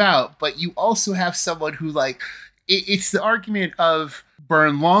 steady throughout, but you also have someone who, like, it's the argument of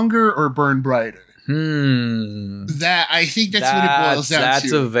burn longer or burn brighter. That I think that's what it boils down to.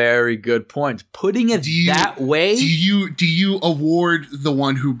 That's a very good point. Putting it that way. Do you award the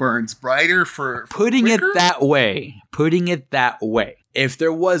one who burns brighter for putting quicker? It that way? Putting it that way. If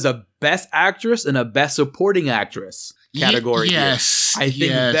there was a best actress and a best supporting actress category, yes, I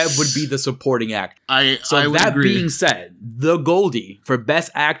think Bev would be the supporting actor. I that agree. Being said, the Goldie for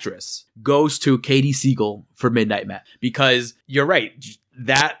best actress goes to Katie Siegel for Midnight Mass, because you're right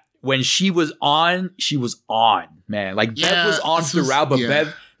that. When she was on, man. Like, Bev was on throughout, but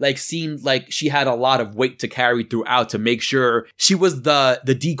Bev, like, seemed like she had a lot of weight to carry throughout to make sure she was the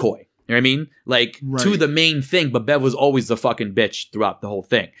decoy. You know what I mean? Like, to the main thing, but Bev was always the fucking bitch throughout the whole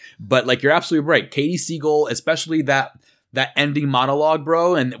thing. But, like, you're absolutely right. Katie Siegel, especially that ending monologue,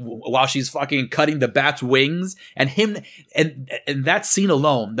 bro, and while she's fucking cutting the bat's wings, and him, and that scene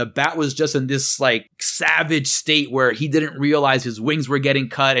alone, the bat was just in this, like, savage state where he didn't realize his wings were getting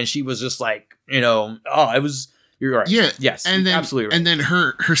cut, and she was just like, you know, it was, you're right. Yeah. Yes. And then, absolutely right. And then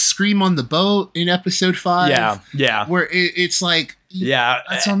her scream on the boat in episode 5. Yeah. Where it's like,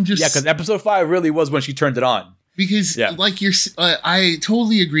 that's I'm just, because episode 5 really was when she turned it on. Because, like, I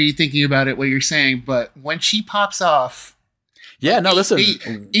totally agree thinking about it, what you're saying, but when she pops off, listen.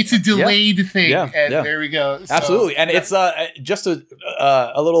 It's a delayed thing, and there we go. So, absolutely, and it's just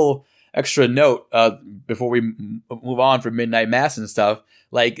a little extra note before we move on from Midnight Mass and stuff.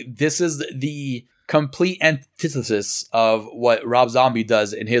 Like, this is the complete antithesis of what Rob Zombie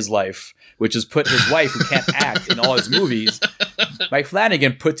does in his life, which is put his wife, who can't act, in all his movies. Mike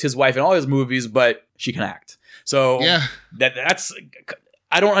Flanagan puts his wife in all his movies, but she can act. So that's.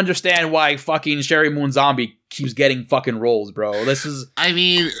 I don't understand why fucking Sherry Moon Zombie keeps getting fucking roles, bro. This is. I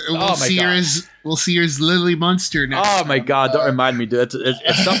mean, we'll see her as Lily Munster now. Oh my god! Don't remind me, dude.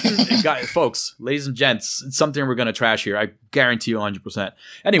 It's something, guys, folks, ladies and gents. It's something we're gonna trash here. I guarantee you, 100%.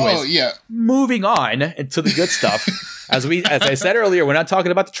 Anyways, moving on to the good stuff. As I said earlier, we're not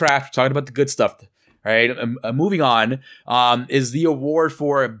talking about the trash. We're talking about the good stuff. Right. Moving on is the award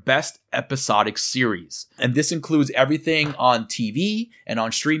for Best Episodic Series. And this includes everything on TV and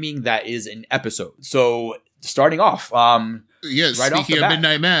on streaming that is an episode. So starting off. Speaking of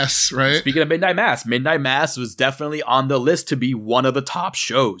Midnight Mass, right? Speaking of Midnight Mass was definitely on the list to be one of the top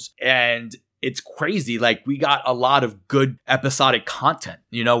shows. And it's crazy. Like, we got a lot of good episodic content.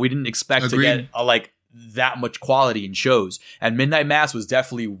 You know, we didn't expect to get that much quality in shows, and Midnight Mass was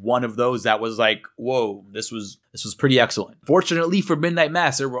definitely one of those that was like, whoa, this was pretty excellent. Fortunately for Midnight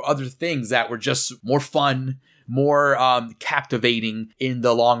Mass, there were other things that were just more fun, more captivating in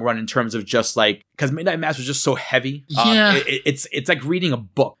the long run, in terms of just like, because Midnight Mass was just so heavy. It's like reading a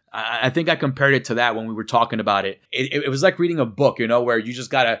book. I think I compared it to that when we were talking about it. It was like reading a book, where you just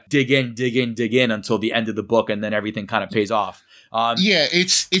got to dig in until the end of the book, and then everything kind of pays off.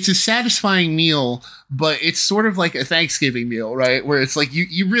 It's a satisfying meal, but it's sort of like a Thanksgiving meal, right? Where it's like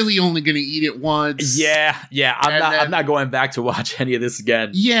you're really only going to eat it once. Yeah. I'm not going back to watch any of this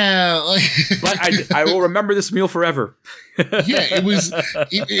again. Yeah, but I will remember this meal forever. It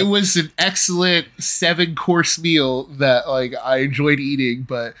was an excellent 7-course meal that like I enjoyed eating,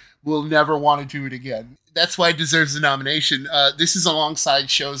 but will never want to do it again. That's why it deserves a nomination. This is alongside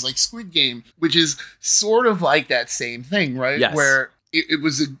shows like Squid Game, which is sort of like that same thing, right? Yes. Where it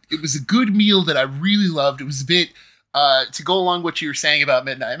was a good meal that I really loved. It was a bit to go along with what you were saying about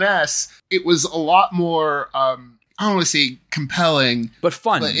Midnight Mass. It was a lot more. I don't want to say compelling, but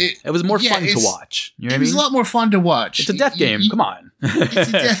fun. But it was more fun to watch. You know what I mean? It was a lot more fun to watch. It's a death game. Come on. It's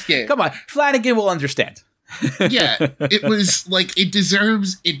a death game. Come on. Flanagan will understand. It was like it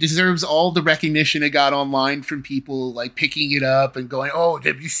deserves all the recognition it got online from people like picking it up and going, "Oh,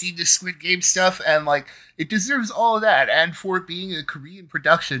 have you seen the Squid Game stuff?" And like it deserves all of that, and for it being a Korean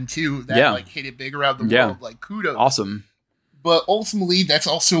production too, that like hit it big around the world. Like kudos, awesome. But ultimately, that's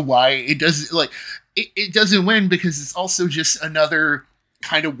also why it doesn't it doesn't win, because it's also just another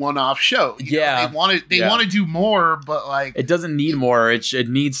kind of one-off show. You know, they want to do more, but like it doesn't need more. It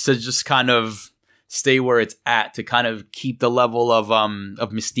needs to just kind of stay where it's at to kind of keep the level of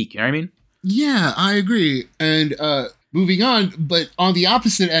mystique. You know what I mean? Yeah, I agree. And moving on, but on the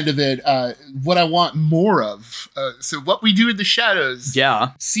opposite end of it, what I want more of. So what we do in the shadows.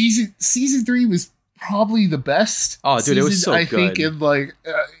 Yeah. Season 3 was probably the best. Oh, dude, it was so good. I think in like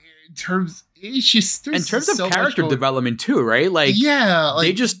in terms. It's just in terms of character development too, right? Like,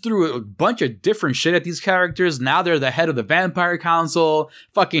 they just threw a bunch of different shit at these characters. Now they're the head of the Vampire Council.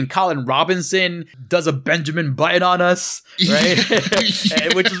 Fucking Colin Robinson does a Benjamin Button on us, right?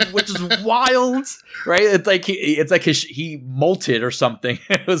 which is wild, right? It's like he molted or something.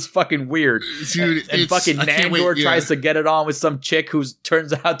 It was fucking weird, dude. And fucking Nandor tries to get it on with some chick who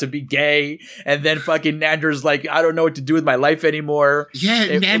turns out to be gay, and then fucking Nandor's like, I don't know what to do with my life anymore. Yeah,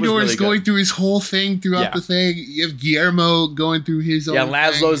 Nandor is going through his whole thing throughout the thing. You have Guillermo going through his own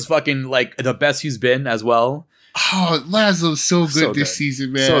Laszlo's thing. Fucking like the best he's been as well. Oh, Laszlo's so good this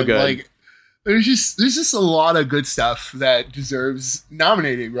season, man. So good. Like there's just a lot of good stuff that deserves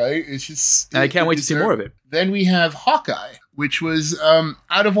nominating, right? It's just and I can't wait to see more of it. Then we have Hawkeye, which was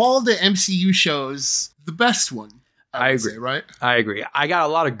out of all the MCU shows, the best one. I agree. Right? I agree. I got a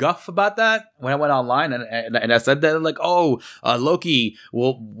lot of guff about that when I went online, and I said that like, Loki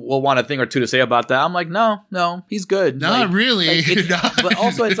will want a thing or two to say about that. I'm like, no, he's good. Not really. But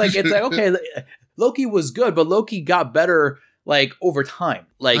also it's like okay, Loki was good, but Loki got better like over time.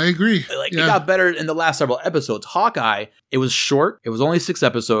 Like I agree. Like it got better in the last several episodes. Hawkeye, it was short. It was only 6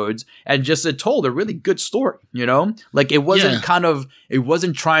 episodes, and just it told a really good story. Like it wasn't it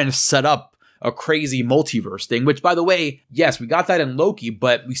wasn't trying to set up a crazy multiverse thing, which by the way, yes, we got that in Loki,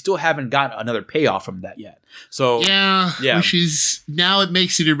 but we still haven't gotten another payoff from that yet. So which is now it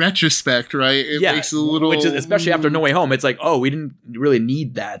makes it in retrospect, right? It makes a little, which is especially after No Way Home. It's like, we didn't really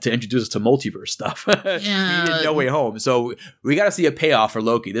need that to introduce us to multiverse stuff. We needed No Way Home, so we got to see a payoff for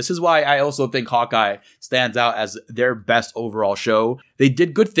Loki. This is why I also think Hawkeye stands out as their best overall show. They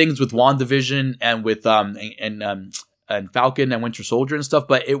did good things with WandaVision and with and Falcon and Winter Soldier and stuff,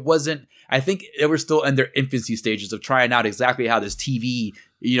 but it wasn't. I think they were still in their infancy stages of trying out exactly how this TV,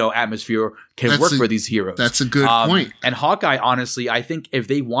 atmosphere can work for these heroes. That's a good point. And Hawkeye, honestly, I think if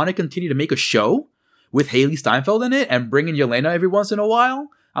they want to continue to make a show with Haley Steinfeld in it and bring in Yelena every once in a while,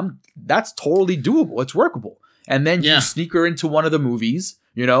 that's totally doable. It's workable. And then you sneak her into one of the movies,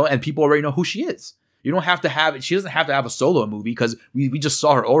 and people already know who she is. You don't have to have it. She doesn't have to have a solo movie because we just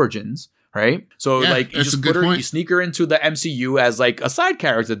saw her origins. Right? So you just put her, you sneak her into the MCU as like a side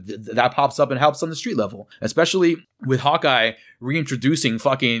character that pops up and helps on the street level, especially with Hawkeye reintroducing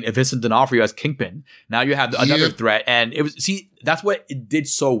fucking Vincent D'Onofrio as Kingpin. Now you have another threat, and that's what it did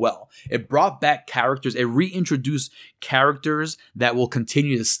so well. It brought back characters. It reintroduced characters that will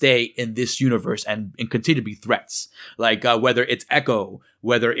continue to stay in this universe and continue to be threats. Like whether it's Echo,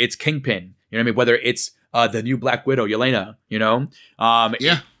 whether it's Kingpin, whether it's the new Black Widow, Yelena,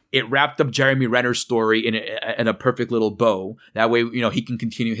 It wrapped up Jeremy Renner's story in a perfect little bow. That way, he can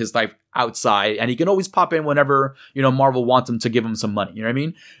continue his life outside, and he can always pop in whenever, Marvel wants him to give him some money. You know what I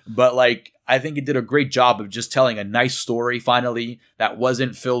mean? But like, I think he did a great job of just telling a nice story finally that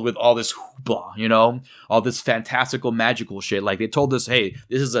wasn't filled with all this hoopla, all this fantastical, magical shit. Like, they told us, hey,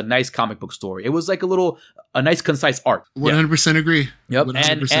 this is a nice comic book story. It was like a nice, concise arc. 100% agree. Yep.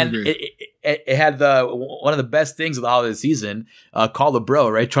 100% and agree. It had one of the best things of the holiday season. Call a bro,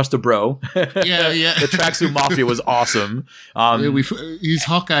 right? Trust a bro. Yeah. The Tracksuit Mafia was awesome. He's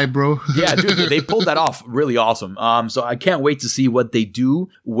Hawkeye, bro. Yeah, dude, they pulled that off really awesome. So I can't wait to see what they do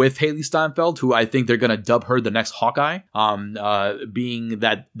with Haley Steinfeld, who I think they're gonna dub her the next Hawkeye. Being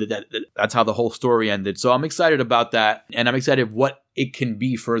that's how the whole story ended. So I'm excited about that, and I'm excited what it can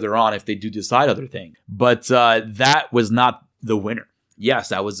be further on if they do decide other thing. But that was not the winner. Yes,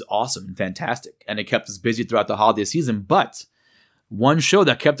 that was awesome and fantastic, and it kept us busy throughout the holiday season. But one show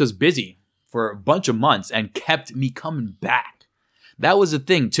that kept us busy for a bunch of months and kept me coming back, that was the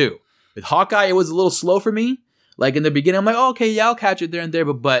thing too. With Hawkeye, it was a little slow for me. Like in the beginning, I'm like, oh, okay, yeah, I'll catch it there and there.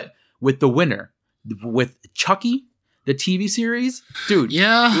 But with the winner, with Chucky, the TV series, dude,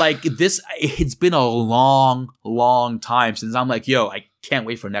 yeah, like this, it's been a long, long time since I'm like, yo, I can't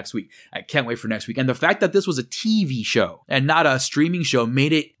wait for next week. I can't wait for next week. And the fact that this was a TV show and not a streaming show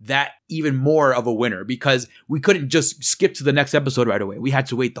made it that even more of a winner, because we couldn't just skip to the next episode right away. We had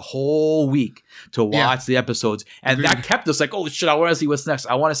to wait the whole week to watch the episodes. And that kept us like, oh shit, I want to see what's next.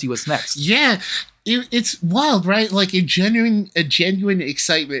 I want to see what's next. Yeah. It's wild, right? Like a genuine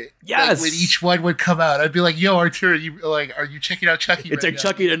excitement. Yes. Like when each one would come out, I'd be like, "Yo, Arturo, are you checking out Chucky?" It's like now?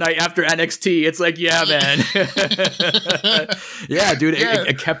 Chucky tonight after NXT. It's like, yeah, man. Yeah, dude. Yeah.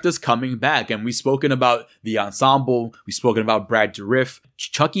 It kept us coming back, and we've spoken about the ensemble. We've spoken about Brad Dourif.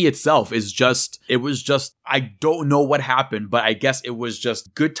 Chucky itself is it was just. I don't know what happened, but I guess it was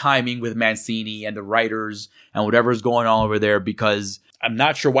just good timing with Mancini and the writers and whatever's going on over there, because I'm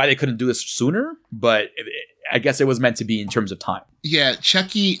not sure why they couldn't do this sooner, but I guess it was meant to be in terms of time. Yeah,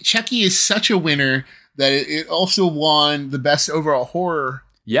 Chucky is such a winner that it also won the best overall horror.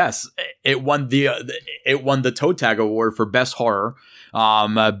 Yes, it won the Toe Tag Award for best horror,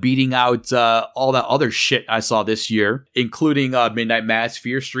 beating out all that other shit I saw this year, including Midnight Mass,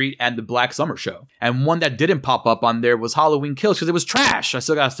 Fear Street, and the Black Summer Show. And one that didn't pop up on there was Halloween Kills, because it was trash. I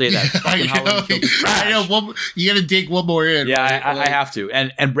still gotta say that. Fucking Halloween Kills was trash. I know. You gotta dig one more in. Yeah, right? I have to.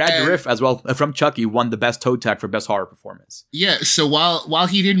 And Brad Dourif as well from Chucky won the best Toe Tag for best horror performance. Yeah. So while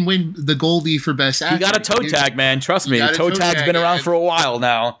he didn't win the Goldie for best actor, he got a toe tag, man. Trust me, toe tag's been around for a while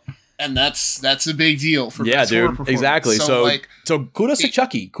now. And that's a big deal for best horror performance. Exactly. So kudos to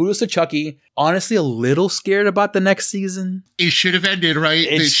Chucky. Kudos to Chucky. Honestly, a little scared about the next season. It should have ended, right?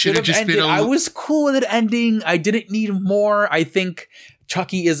 It should have just ended. I was cool with it ending. I didn't need more. I think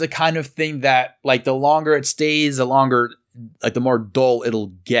Chucky is a kind of thing that, like, the longer it stays, the more dull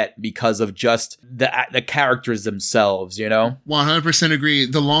it'll get because of just the characters themselves, 100% agree.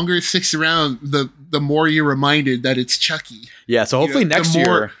 The longer it sticks around, the more you're reminded that it's Chucky. Yeah, so hopefully next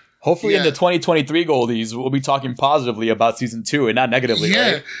year, hopefully in the 2023 Goldies, we'll be talking positively about season 2 and not negatively,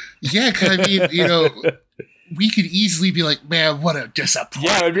 right? Yeah, because I mean, we could easily be like, man, what a disappointment.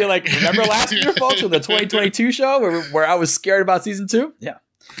 Yeah, it would be like, remember last year, folks, with the 2022 show where I was scared about season 2? Yeah.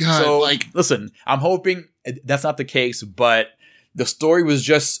 God, so, listen, I'm hoping that's not the case, but the story was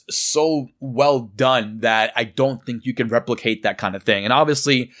just so well done that I don't think you can replicate that kind of thing. And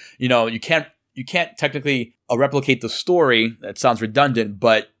obviously, you can't technically replicate the story. That sounds redundant,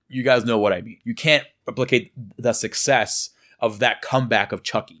 but you guys know what I mean. You can't replicate the success of that comeback of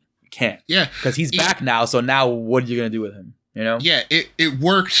Chucky. You can't. Yeah. Because he's back now, so now what are you going to do with him? Yeah, it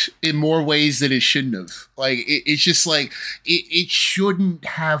worked in more ways than it shouldn't have. Like, it's just like, it shouldn't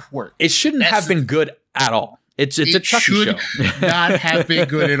have worked. It shouldn't have been good at all. It's a Chucky show. Not have been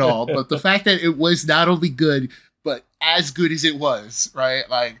good at all. But the fact that it was not only good, but as good as it was, right?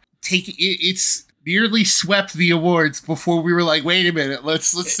 Like, it's nearly swept the awards before we were like, wait a minute,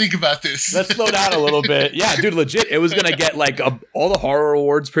 let's think about this. Let's slow down a little bit. Yeah, dude, legit, it was gonna get like all the horror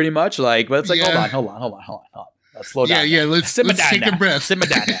awards pretty much. Like, but it's like, hold on. Let's slow down. Yeah. Let's take a breath. Simmer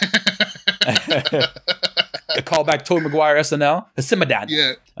down. The callback Tobey Maguire SNL. Simmer down.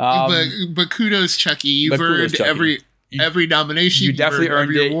 Yeah. But kudos, Chucky. You've earned every nomination. You definitely earned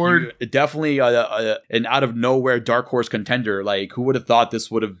every it. award. Definitely an out of nowhere dark horse contender. Like, who would have thought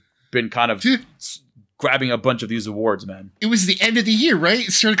this would have been kind of grabbing a bunch of these awards, man? It was the end of the year, right?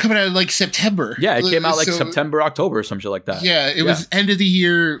 It started coming out in like September. Yeah, it came out like September, October, or some shit like that. Yeah, it was end of the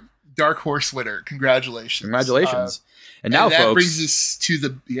year dark horse winner. Congratulations. And now, that folks, brings us to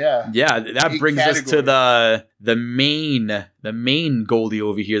the that brings us to the main Goldie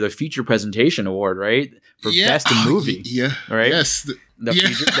over here, the feature presentation award, right? For best movie, right? Yes, the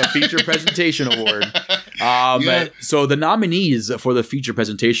feature presentation award. So the nominees for the feature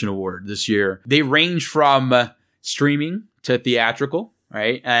presentation award this year, they range from streaming to theatrical,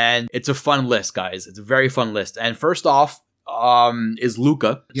 right? And it's a fun list, guys. It's a very fun list. And first off, is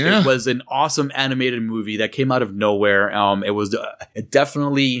Luca. It was an awesome animated movie that came out of nowhere. It was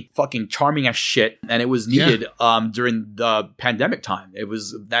definitely fucking charming as shit, and it was needed during the pandemic time. It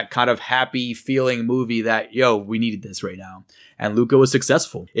was that kind of happy feeling movie that, we needed this right now. And Luca was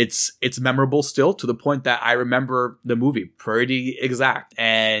successful. It's memorable still, to the point that I remember the movie pretty exact,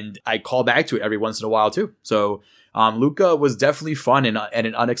 and I call back to it every once in a while too. So Luca was definitely fun and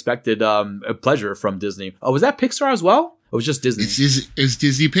an unexpected pleasure from Disney. Oh, was that Pixar as well? It was just Disney. It's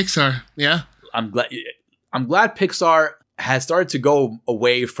Disney Pixar. Yeah. I'm glad Pixar has started to go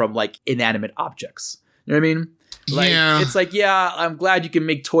away from like inanimate objects. You know what I mean? It's like, I'm glad you can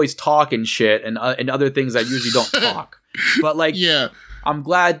make toys talk and shit and other things that usually don't talk. But like, I'm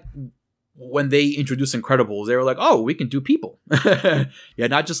glad when they introduced Incredibles, they were like, oh, we can do people.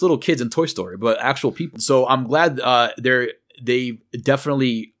 Not just little kids in Toy Story, but actual people. So I'm glad they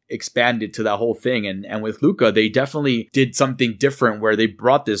definitely expanded to that whole thing. And with Luca, they definitely did something different where they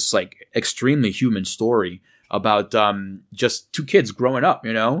brought this like extremely human story about just two kids growing up,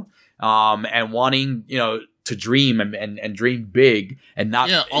 and wanting, to dream and dream big and not,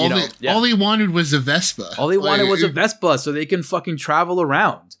 all they wanted was a Vespa. All they wanted was a Vespa so they can fucking travel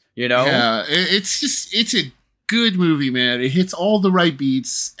around, Yeah, it's a good movie, man. It hits all the right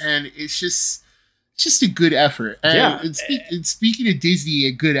beats, and it's just a good effort. And speaking of Disney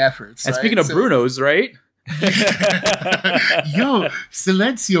and good efforts. And speaking of Bruno's, right?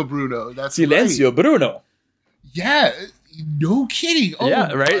 Silencio Bruno. That's Silencio right. Bruno. Yeah, no kidding. Oh,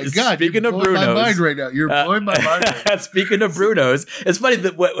 yeah, right. My God, speaking of Bruno's, my mind right now. You're blowing my mind. Right now. Speaking of Bruno's, it's funny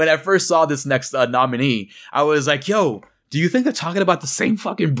that when I first saw this next nominee, I was like, "Yo, do you think they're talking about the same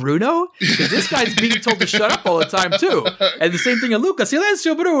fucking Bruno? Because this guy's being told to shut up all the time too." And the same thing in Luca,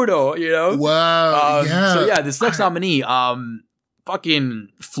 Silencio Bruno. Wow. So this next nominee, fucking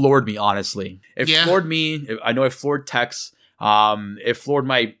floored me. Honestly, it floored me. I know it floored Tex. It floored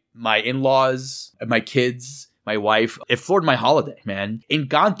my in-laws, my kids, my wife. It floored my holiday, man.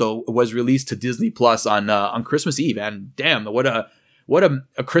 Encanto was released to Disney Plus on Christmas Eve, and damn, what a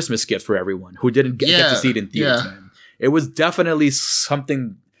Christmas gift for everyone who didn't get to see it in theaters, man. It was definitely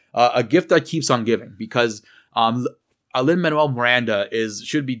something, a gift that keeps on giving, because Lin-Manuel Miranda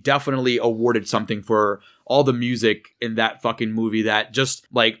should be definitely awarded something for all the music in that fucking movie that just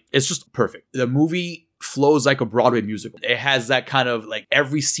like, it's just perfect. The movie flows like a Broadway musical. It has that kind of like,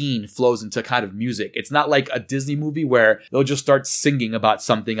 every scene flows into kind of music. It's not like a Disney movie where they'll just start singing about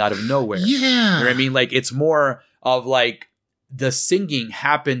something out of nowhere. Yeah. You know what I mean? Like, it's more of like, the singing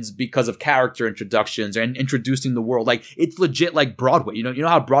happens because of character introductions and introducing the world. Like, it's legit like Broadway. You know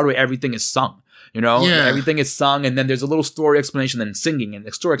how Broadway, everything is sung. Everything is sung, and then there's a little story explanation, then singing, and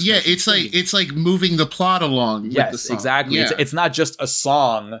the story explanation. Yeah, it's like moving the plot along. Yes, with the song. Exactly. Yeah. It's not just a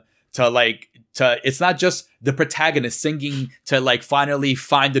song it's not just the protagonist singing to like finally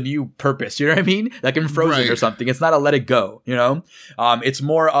find a new purpose. You know what I mean? Like in Frozen or something. It's not a let it go, It's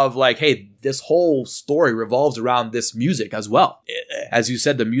more of like, hey, this whole story revolves around this music as well. As you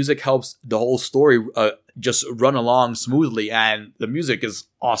said, the music helps the whole story just run along smoothly, and the music is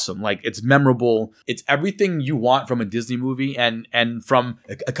awesome. Like, it's memorable. It's everything you want from a Disney movie, and from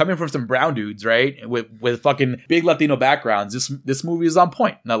coming from some brown dudes, right? With fucking big Latino backgrounds. This movie is on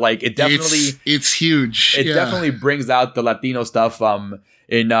point. Now, like, it definitely it's huge. It definitely brings out the Latino stuff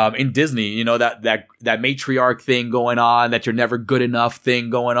in Disney, that matriarch thing going on, that you're never good enough thing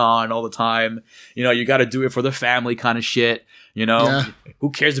going on all the time. You got to do it for the family kind of shit. Who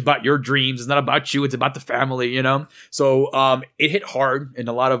cares about your dreams? It's not about you. It's about the family, So it hit hard in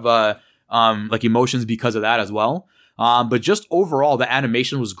a lot of like emotions because of that as well. But just overall, the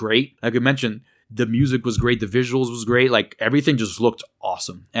animation was great. Like I mentioned, the music was great. The visuals was great. Like, everything just looked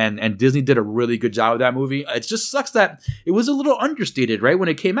awesome. And Disney did a really good job with that movie. It just sucks that it was a little understated, right, when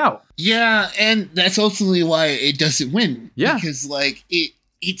it came out. Yeah, and that's ultimately why it doesn't win. Yeah. Because, like,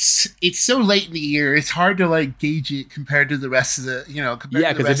 it's so late in the year, it's hard to, like, gauge it compared to the rest of the,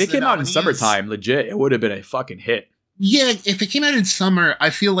 because if it came out in summertime, legit, it would have been a fucking hit. Yeah, if it came out in summer, I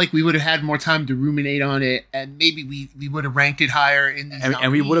feel like we would have had more time to ruminate on it, and maybe we would have ranked it higher in these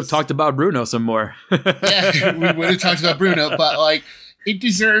and we would have talked about Bruno some more. Yeah, we would have talked about Bruno, but like, it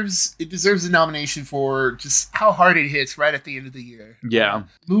deserves a nomination for just how hard it hits right at the end of the year. Yeah.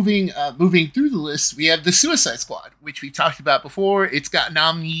 Moving through the list, we have the Suicide Squad, which we talked about before. It's got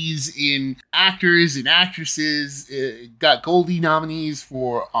nominees in actors and actresses. It got Goldie nominees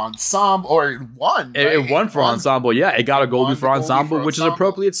for ensemble, or it won. Right? It won for ensemble. Yeah, it got a Goldie for ensemble, which is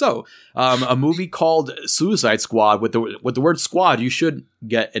appropriate. So, a movie called Suicide Squad with the word "squad," you should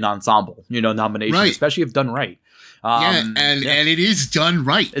get an ensemble, nomination, right. Especially if done right. And it is done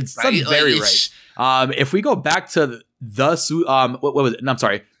right. It's done very right. If we go back to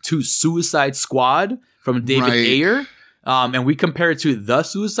to Suicide Squad from David Ayer, and we compare it to the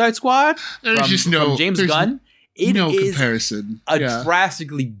Suicide Squad from James Gunn, it is comparison.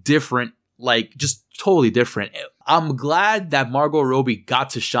 Drastically different, just totally different. I'm glad that Margot Robbie got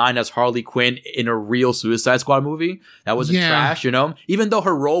to shine as Harley Quinn in a real Suicide Squad movie. That wasn't trash, even though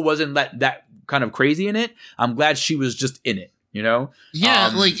her role wasn't that kind of crazy in it. I'm glad she was just in it,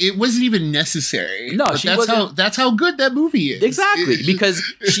 it wasn't even necessary. No, that's how good that movie is. Exactly, because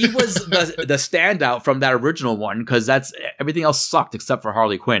she was the standout from that original one, because that's everything else sucked except for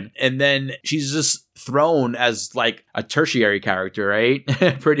Harley Quinn. And then she's just thrown as a tertiary character, right?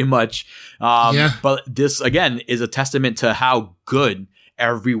 Pretty much. But this again is a testament to how good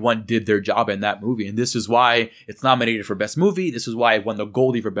everyone did their job in that movie. And this is why it's nominated for Best Movie. This is why it won the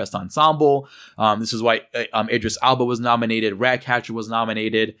Goldie for Best Ensemble. This is why Idris Elba was nominated. Ratcatcher was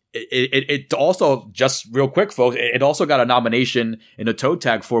nominated. It also, just real quick, folks, it also got a nomination in a toe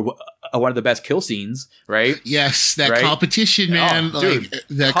tag for one of the best kill scenes, right? Yes, that competition, man.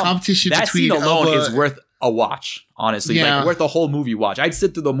 That competition that between scene alone Elba is worth a watch, honestly. Worth the whole movie watch. I'd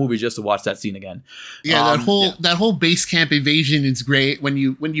sit through the movie just to watch that scene again. That whole base camp invasion is great when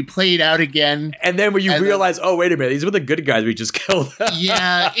you play it out again, and then when you realize, oh wait a minute, these were the good guys we just killed.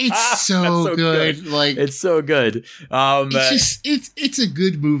 It's so good. It's so good. It's a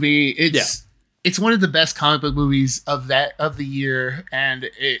good movie. It's one of the best comic book movies of the year, and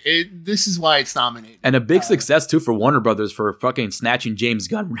this is why it's nominated. And a big success too for Warner Brothers for fucking snatching James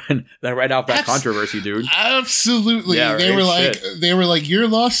Gunn right off that controversy, dude. Absolutely, they were like, your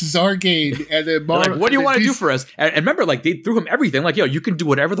loss is our gain, and then what do you want to do for us? And remember, they threw him everything. You can do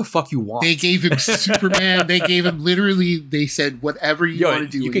whatever the fuck you want. They gave him Superman. They gave him literally. They said whatever you want to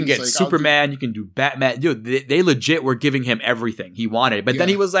do. You can get Superman. You can do Batman. Dude, they legit were giving him everything he wanted. But then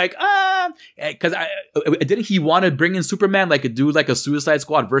he was like, because didn't he want to bring in Superman, do a Suicide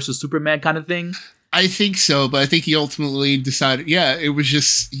Squad versus Superman kind of thing? I think so, but I think he ultimately decided,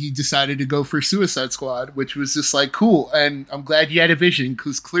 he decided to go for Suicide Squad, which was just cool. And I'm glad you had a vision,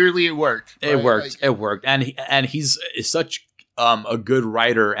 because clearly it worked. Right? It worked. And he's such a good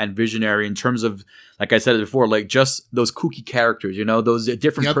writer and visionary in terms of, like I said before, just those kooky characters, those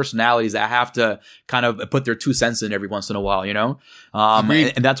different personalities that have to kind of put their 2 cents in every once in a while, and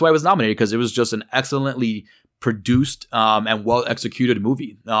that's why it was nominated, because it was just an excellently produced and well executed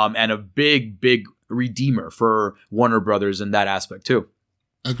movie, and a big redeemer for Warner Brothers in that aspect too.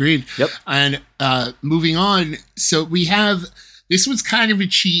 Agreed. Yep. And moving on, so we have, this was kind of a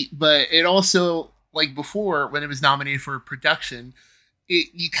cheat, but it also, before, when it was nominated for production,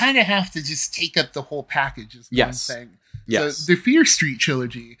 you kind of have to just take up the whole package is one thing. Yes. So the Fear Street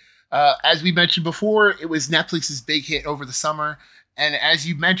trilogy, as we mentioned before, it was Netflix's big hit over the summer. And as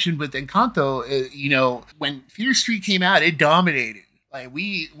you mentioned with Encanto, when Fear Street came out, it dominated.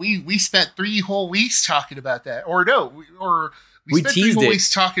 We spent 3 whole weeks talking about that. We spent teased 3 whole it. weeks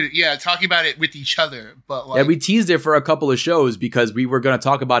talking about it with each other. But we teased it for a couple of shows because we were going to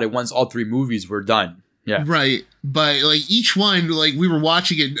talk about it once all 3 movies were done. Yeah. Right. But each one, we were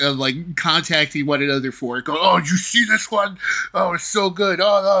watching it, contacting one another for it. Go, oh, did you see this one? Oh, it's so good.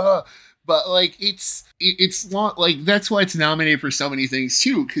 Oh. But it's long, that's why it's nominated for so many things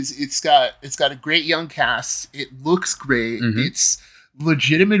too, because it's got a great young cast. It looks great. Mm-hmm. It's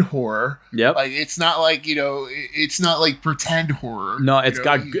legitimate horror. Yep. It's not it's not pretend horror. No, it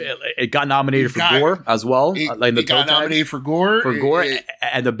got nominated for gore as well. It got nominated for gore.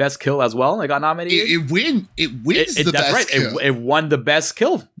 And the best kill as well. It got nominated. It wins the best kill. It won the best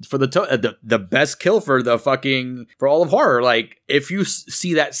kill for the best kill for the fucking for all of horror. If you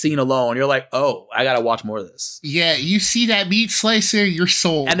see that scene alone, you're like, oh, I gotta watch more of this. Yeah, you see that meat slicer, you're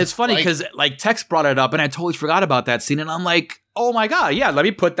sold. And it's funny because Tex brought it up, and I totally forgot about that scene, and I'm like, oh my god, yeah, let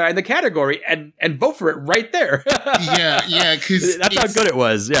me put that in the category and vote for it right there. yeah, because that's how good it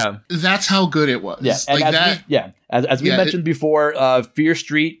was. Yeah, that's how good it was. Yeah, As we mentioned before, Fear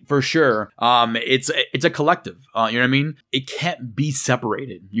Street for sure. It's a collective. You know what I mean? It can't be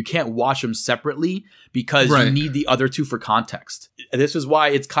separated. You can't watch them separately because you need the other two for context. This is why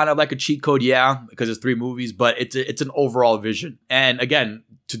it's kind of like a cheat code, because it's 3 movies, but it's an overall vision. And again,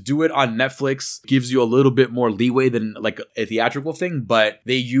 to do it on Netflix gives you a little bit more leeway than like a theatrical thing, but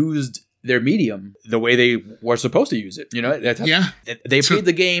they used their medium the way they were supposed to use it. You know, they played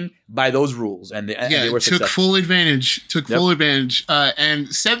the game by those rules, and they were successful. Full advantage. Full advantage.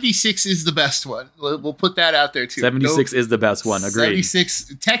 And 76 is the best one. We'll put that out there too. 76 is the best one. Agreed.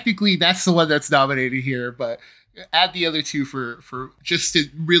 76. Technically, that's the one that's nominated here, but add the other 2 for just to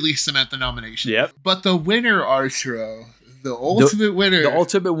really cement the nomination. Yep. But the winner, Arturo. The ultimate winner. The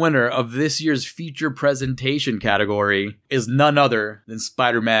ultimate winner of this year's feature presentation category is none other than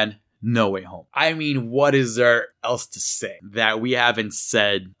Spider-Man No Way Home. I mean, what is there else to say that we haven't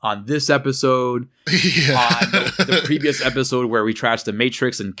said on this episode, on the previous episode where we trashed the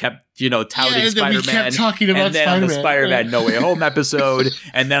Matrix and kept, touting Spider-Man. We kept talking about and then Spider-Man. On the Spider-Man No Way Home episode,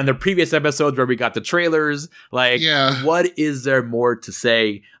 and then on the previous episodes where we got the trailers. What is there more to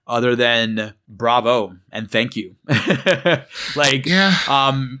say other than bravo and thank you?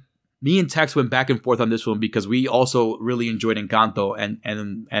 Me and Tex went back and forth on this one because we also really enjoyed Encanto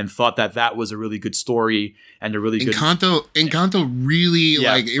and thought that was a really good story and a really good Encanto really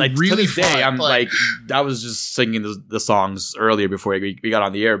really to this day I'm like I was just singing the songs earlier before we got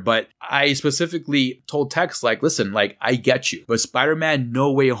on the air, but I specifically told Tex listen, I get you, but Spider-Man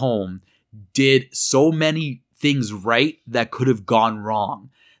No Way Home did so many things right that could have gone wrong.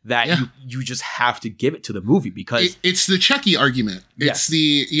 That you just have to give it to the movie because it's the Chucky argument. It's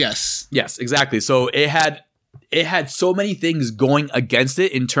yes, exactly. So it had so many things going against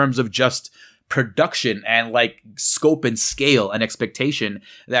it in terms of just production and scope and scale and expectation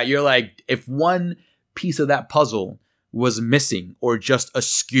that you're if one piece of that puzzle was missing or just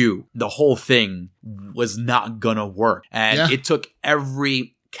askew, the whole thing was not gonna work. And it took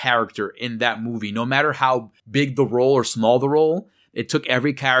every character in that movie, no matter how big the role or small the role. It took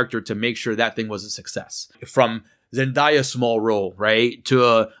every character to make sure that thing was a success. From Zendaya's small role, right?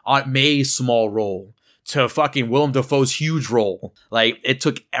 To Aunt May's small role. To fucking Willem Dafoe's huge role. It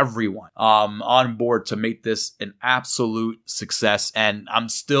took everyone on board to make this an absolute success. And I'm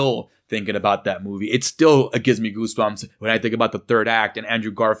still thinking about that movie. It still gives me goosebumps when I think about the third act and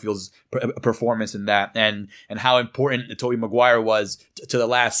Andrew Garfield's performance in that and how important Tobey Maguire was to the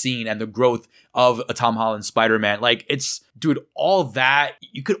last scene and the growth of a Tom Holland Spider-Man. Dude, all that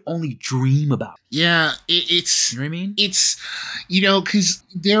you could only dream about. Yeah, it's... You know what I mean? It's, because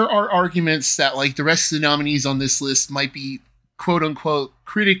there are arguments that, the rest of the nominees on this list might be quote-unquote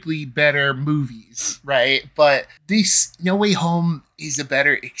critically better movies, right? But this No Way Home is a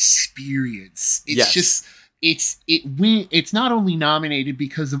better experience. It's just... It's not only nominated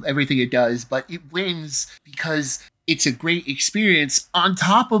because of everything it does, but it wins because it's a great experience on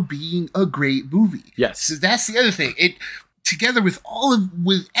top of being a great movie. Yes. So that's the other thing. It together with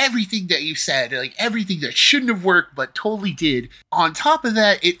with everything that you said, everything that shouldn't have worked but totally did. On top of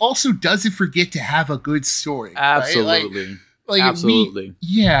that, it also doesn't forget to have a good story. Absolutely. Right? Absolutely.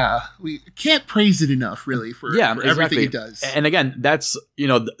 We can't praise it enough, really, for everything it does. And again, that's,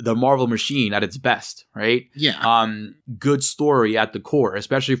 the Marvel machine at its best, right? Yeah. Good story at the core,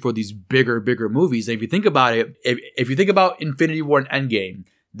 especially for these bigger movies. And if you think about it, if you think about Infinity War and Endgame,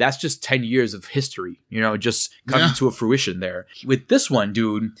 that's just 10 years of history, just coming to a fruition there. With this one,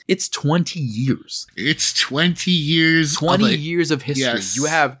 dude, it's 20 years. It's 20 years. 20 years of history. Yes. You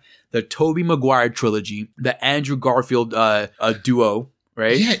have the Tobey Maguire trilogy, the Andrew Garfield duo,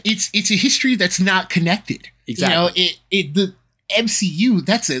 right? Yeah, it's a history that's not connected. Exactly. The MCU,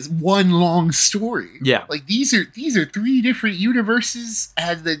 that's one long story. Yeah. These are 3 different universes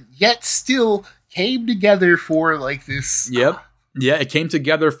and yet still came together for this. Yep. Yeah, it came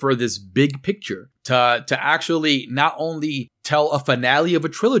together for this big picture to actually not only tell a finale of a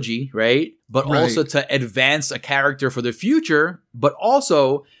trilogy, right? But also to advance a character for the future, but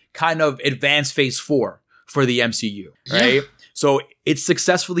also kind of advance phase 4 for the MCU, right? Yeah. So it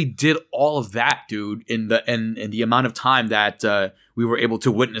successfully did all of that, dude, in the amount of time that we were able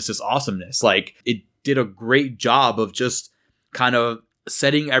to witness this awesomeness. It did a great job of just kind of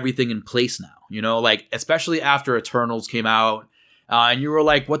setting everything in place now, especially after Eternals came out. And you were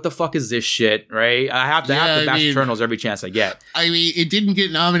like, what the fuck is this shit, right? I have to bash Eternals every chance I get. It didn't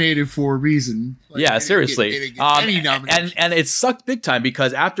get nominated for a reason. Seriously. It didn't get any nomination. And it sucked big time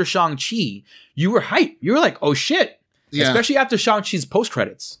because after Shang-Chi, you were hyped. You were like, oh shit. Yeah. Especially after Shang-Chi's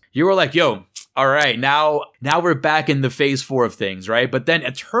post-credits. You were like, yo, all all right, now we're back in the phase 4 of things, right? But then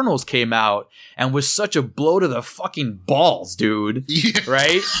Eternals came out and was such a blow to the fucking balls, dude. Yeah.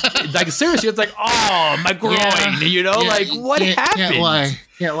 Right? Like, seriously, it's like, oh, my groin, like, what happened?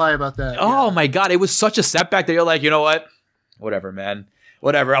 Can't lie about that. Oh, my God. It was such a setback that you're like, you know what? Whatever, man.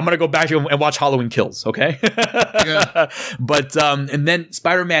 Whatever. I'm going to go back and watch Halloween Kills, okay? But, and then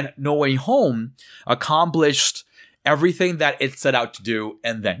Spider-Man No Way Home accomplished everything that it set out to do,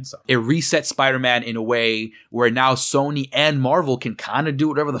 and then some. It reset Spider-Man in a way where now Sony and Marvel can kind of do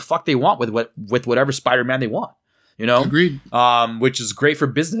whatever the fuck they want with whatever Spider-Man they want. Agreed. Which is great for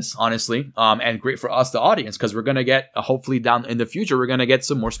business, honestly, and great for us, the audience, because we're gonna get hopefully down in the future we're gonna get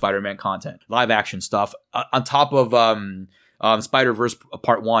some more Spider-Man content, live action stuff on top of Spider-Verse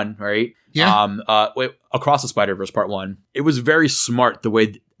Part 1, right? Yeah. Across the Spider-Verse Part 1, it was very smart the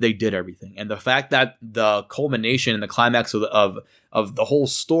way they did everything, and the fact that the culmination and the climax of the whole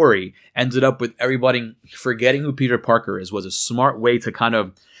story ended up with everybody forgetting who Peter Parker is was a smart way to kind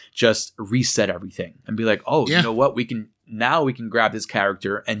of just reset everything and be like, oh, you know what? We can grab this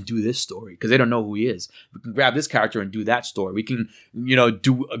character and do this story because they don't know who he is. We can grab this character and do that story. We can,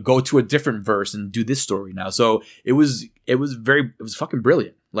 go to a different verse and do this story now. So it was fucking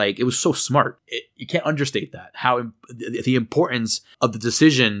brilliant. Like, it was so smart. You can't understate that. How the importance of the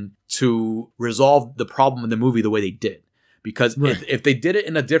decision to resolve the problem in the movie the way they did. Because if they did it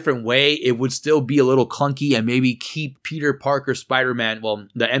in a different way, it would still be a little clunky and maybe keep Peter Parker Spider-Man,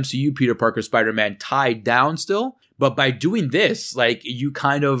 the MCU Peter Parker Spider-Man tied down still. But by doing this, like, you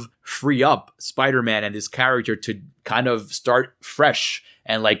kind of free up Spider-Man and this character to kind of start fresh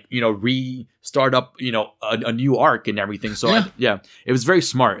and restart up, a new arc and everything. So it was very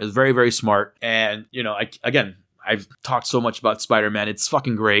smart. It was very, very smart. And, I've talked so much about Spider-Man. It's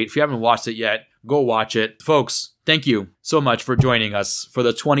fucking great. If you haven't watched it yet, go watch it. Folks, thank you so much for joining us for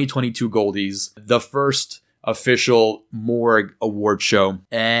the 2022 Goldies, the first official Morgue Award show.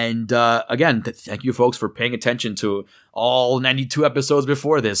 And again, thank you folks for paying attention to all 92 episodes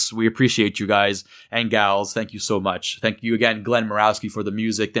before this. We appreciate you guys and gals. Thank you so much. Thank you again, Glenn Morawski, for the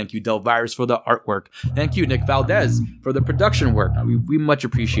music. Thank you, Del Virus, for the artwork. Thank you, Nick Valdez, for the production work. We much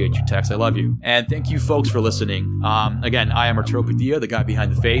appreciate you, Tex. I love you. And thank you folks for listening. Again, I am Arturo Padilla, the guy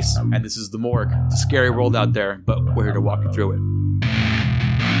behind the face, and this is The Morgue. It's a scary world out there, but we're here to walk you through it.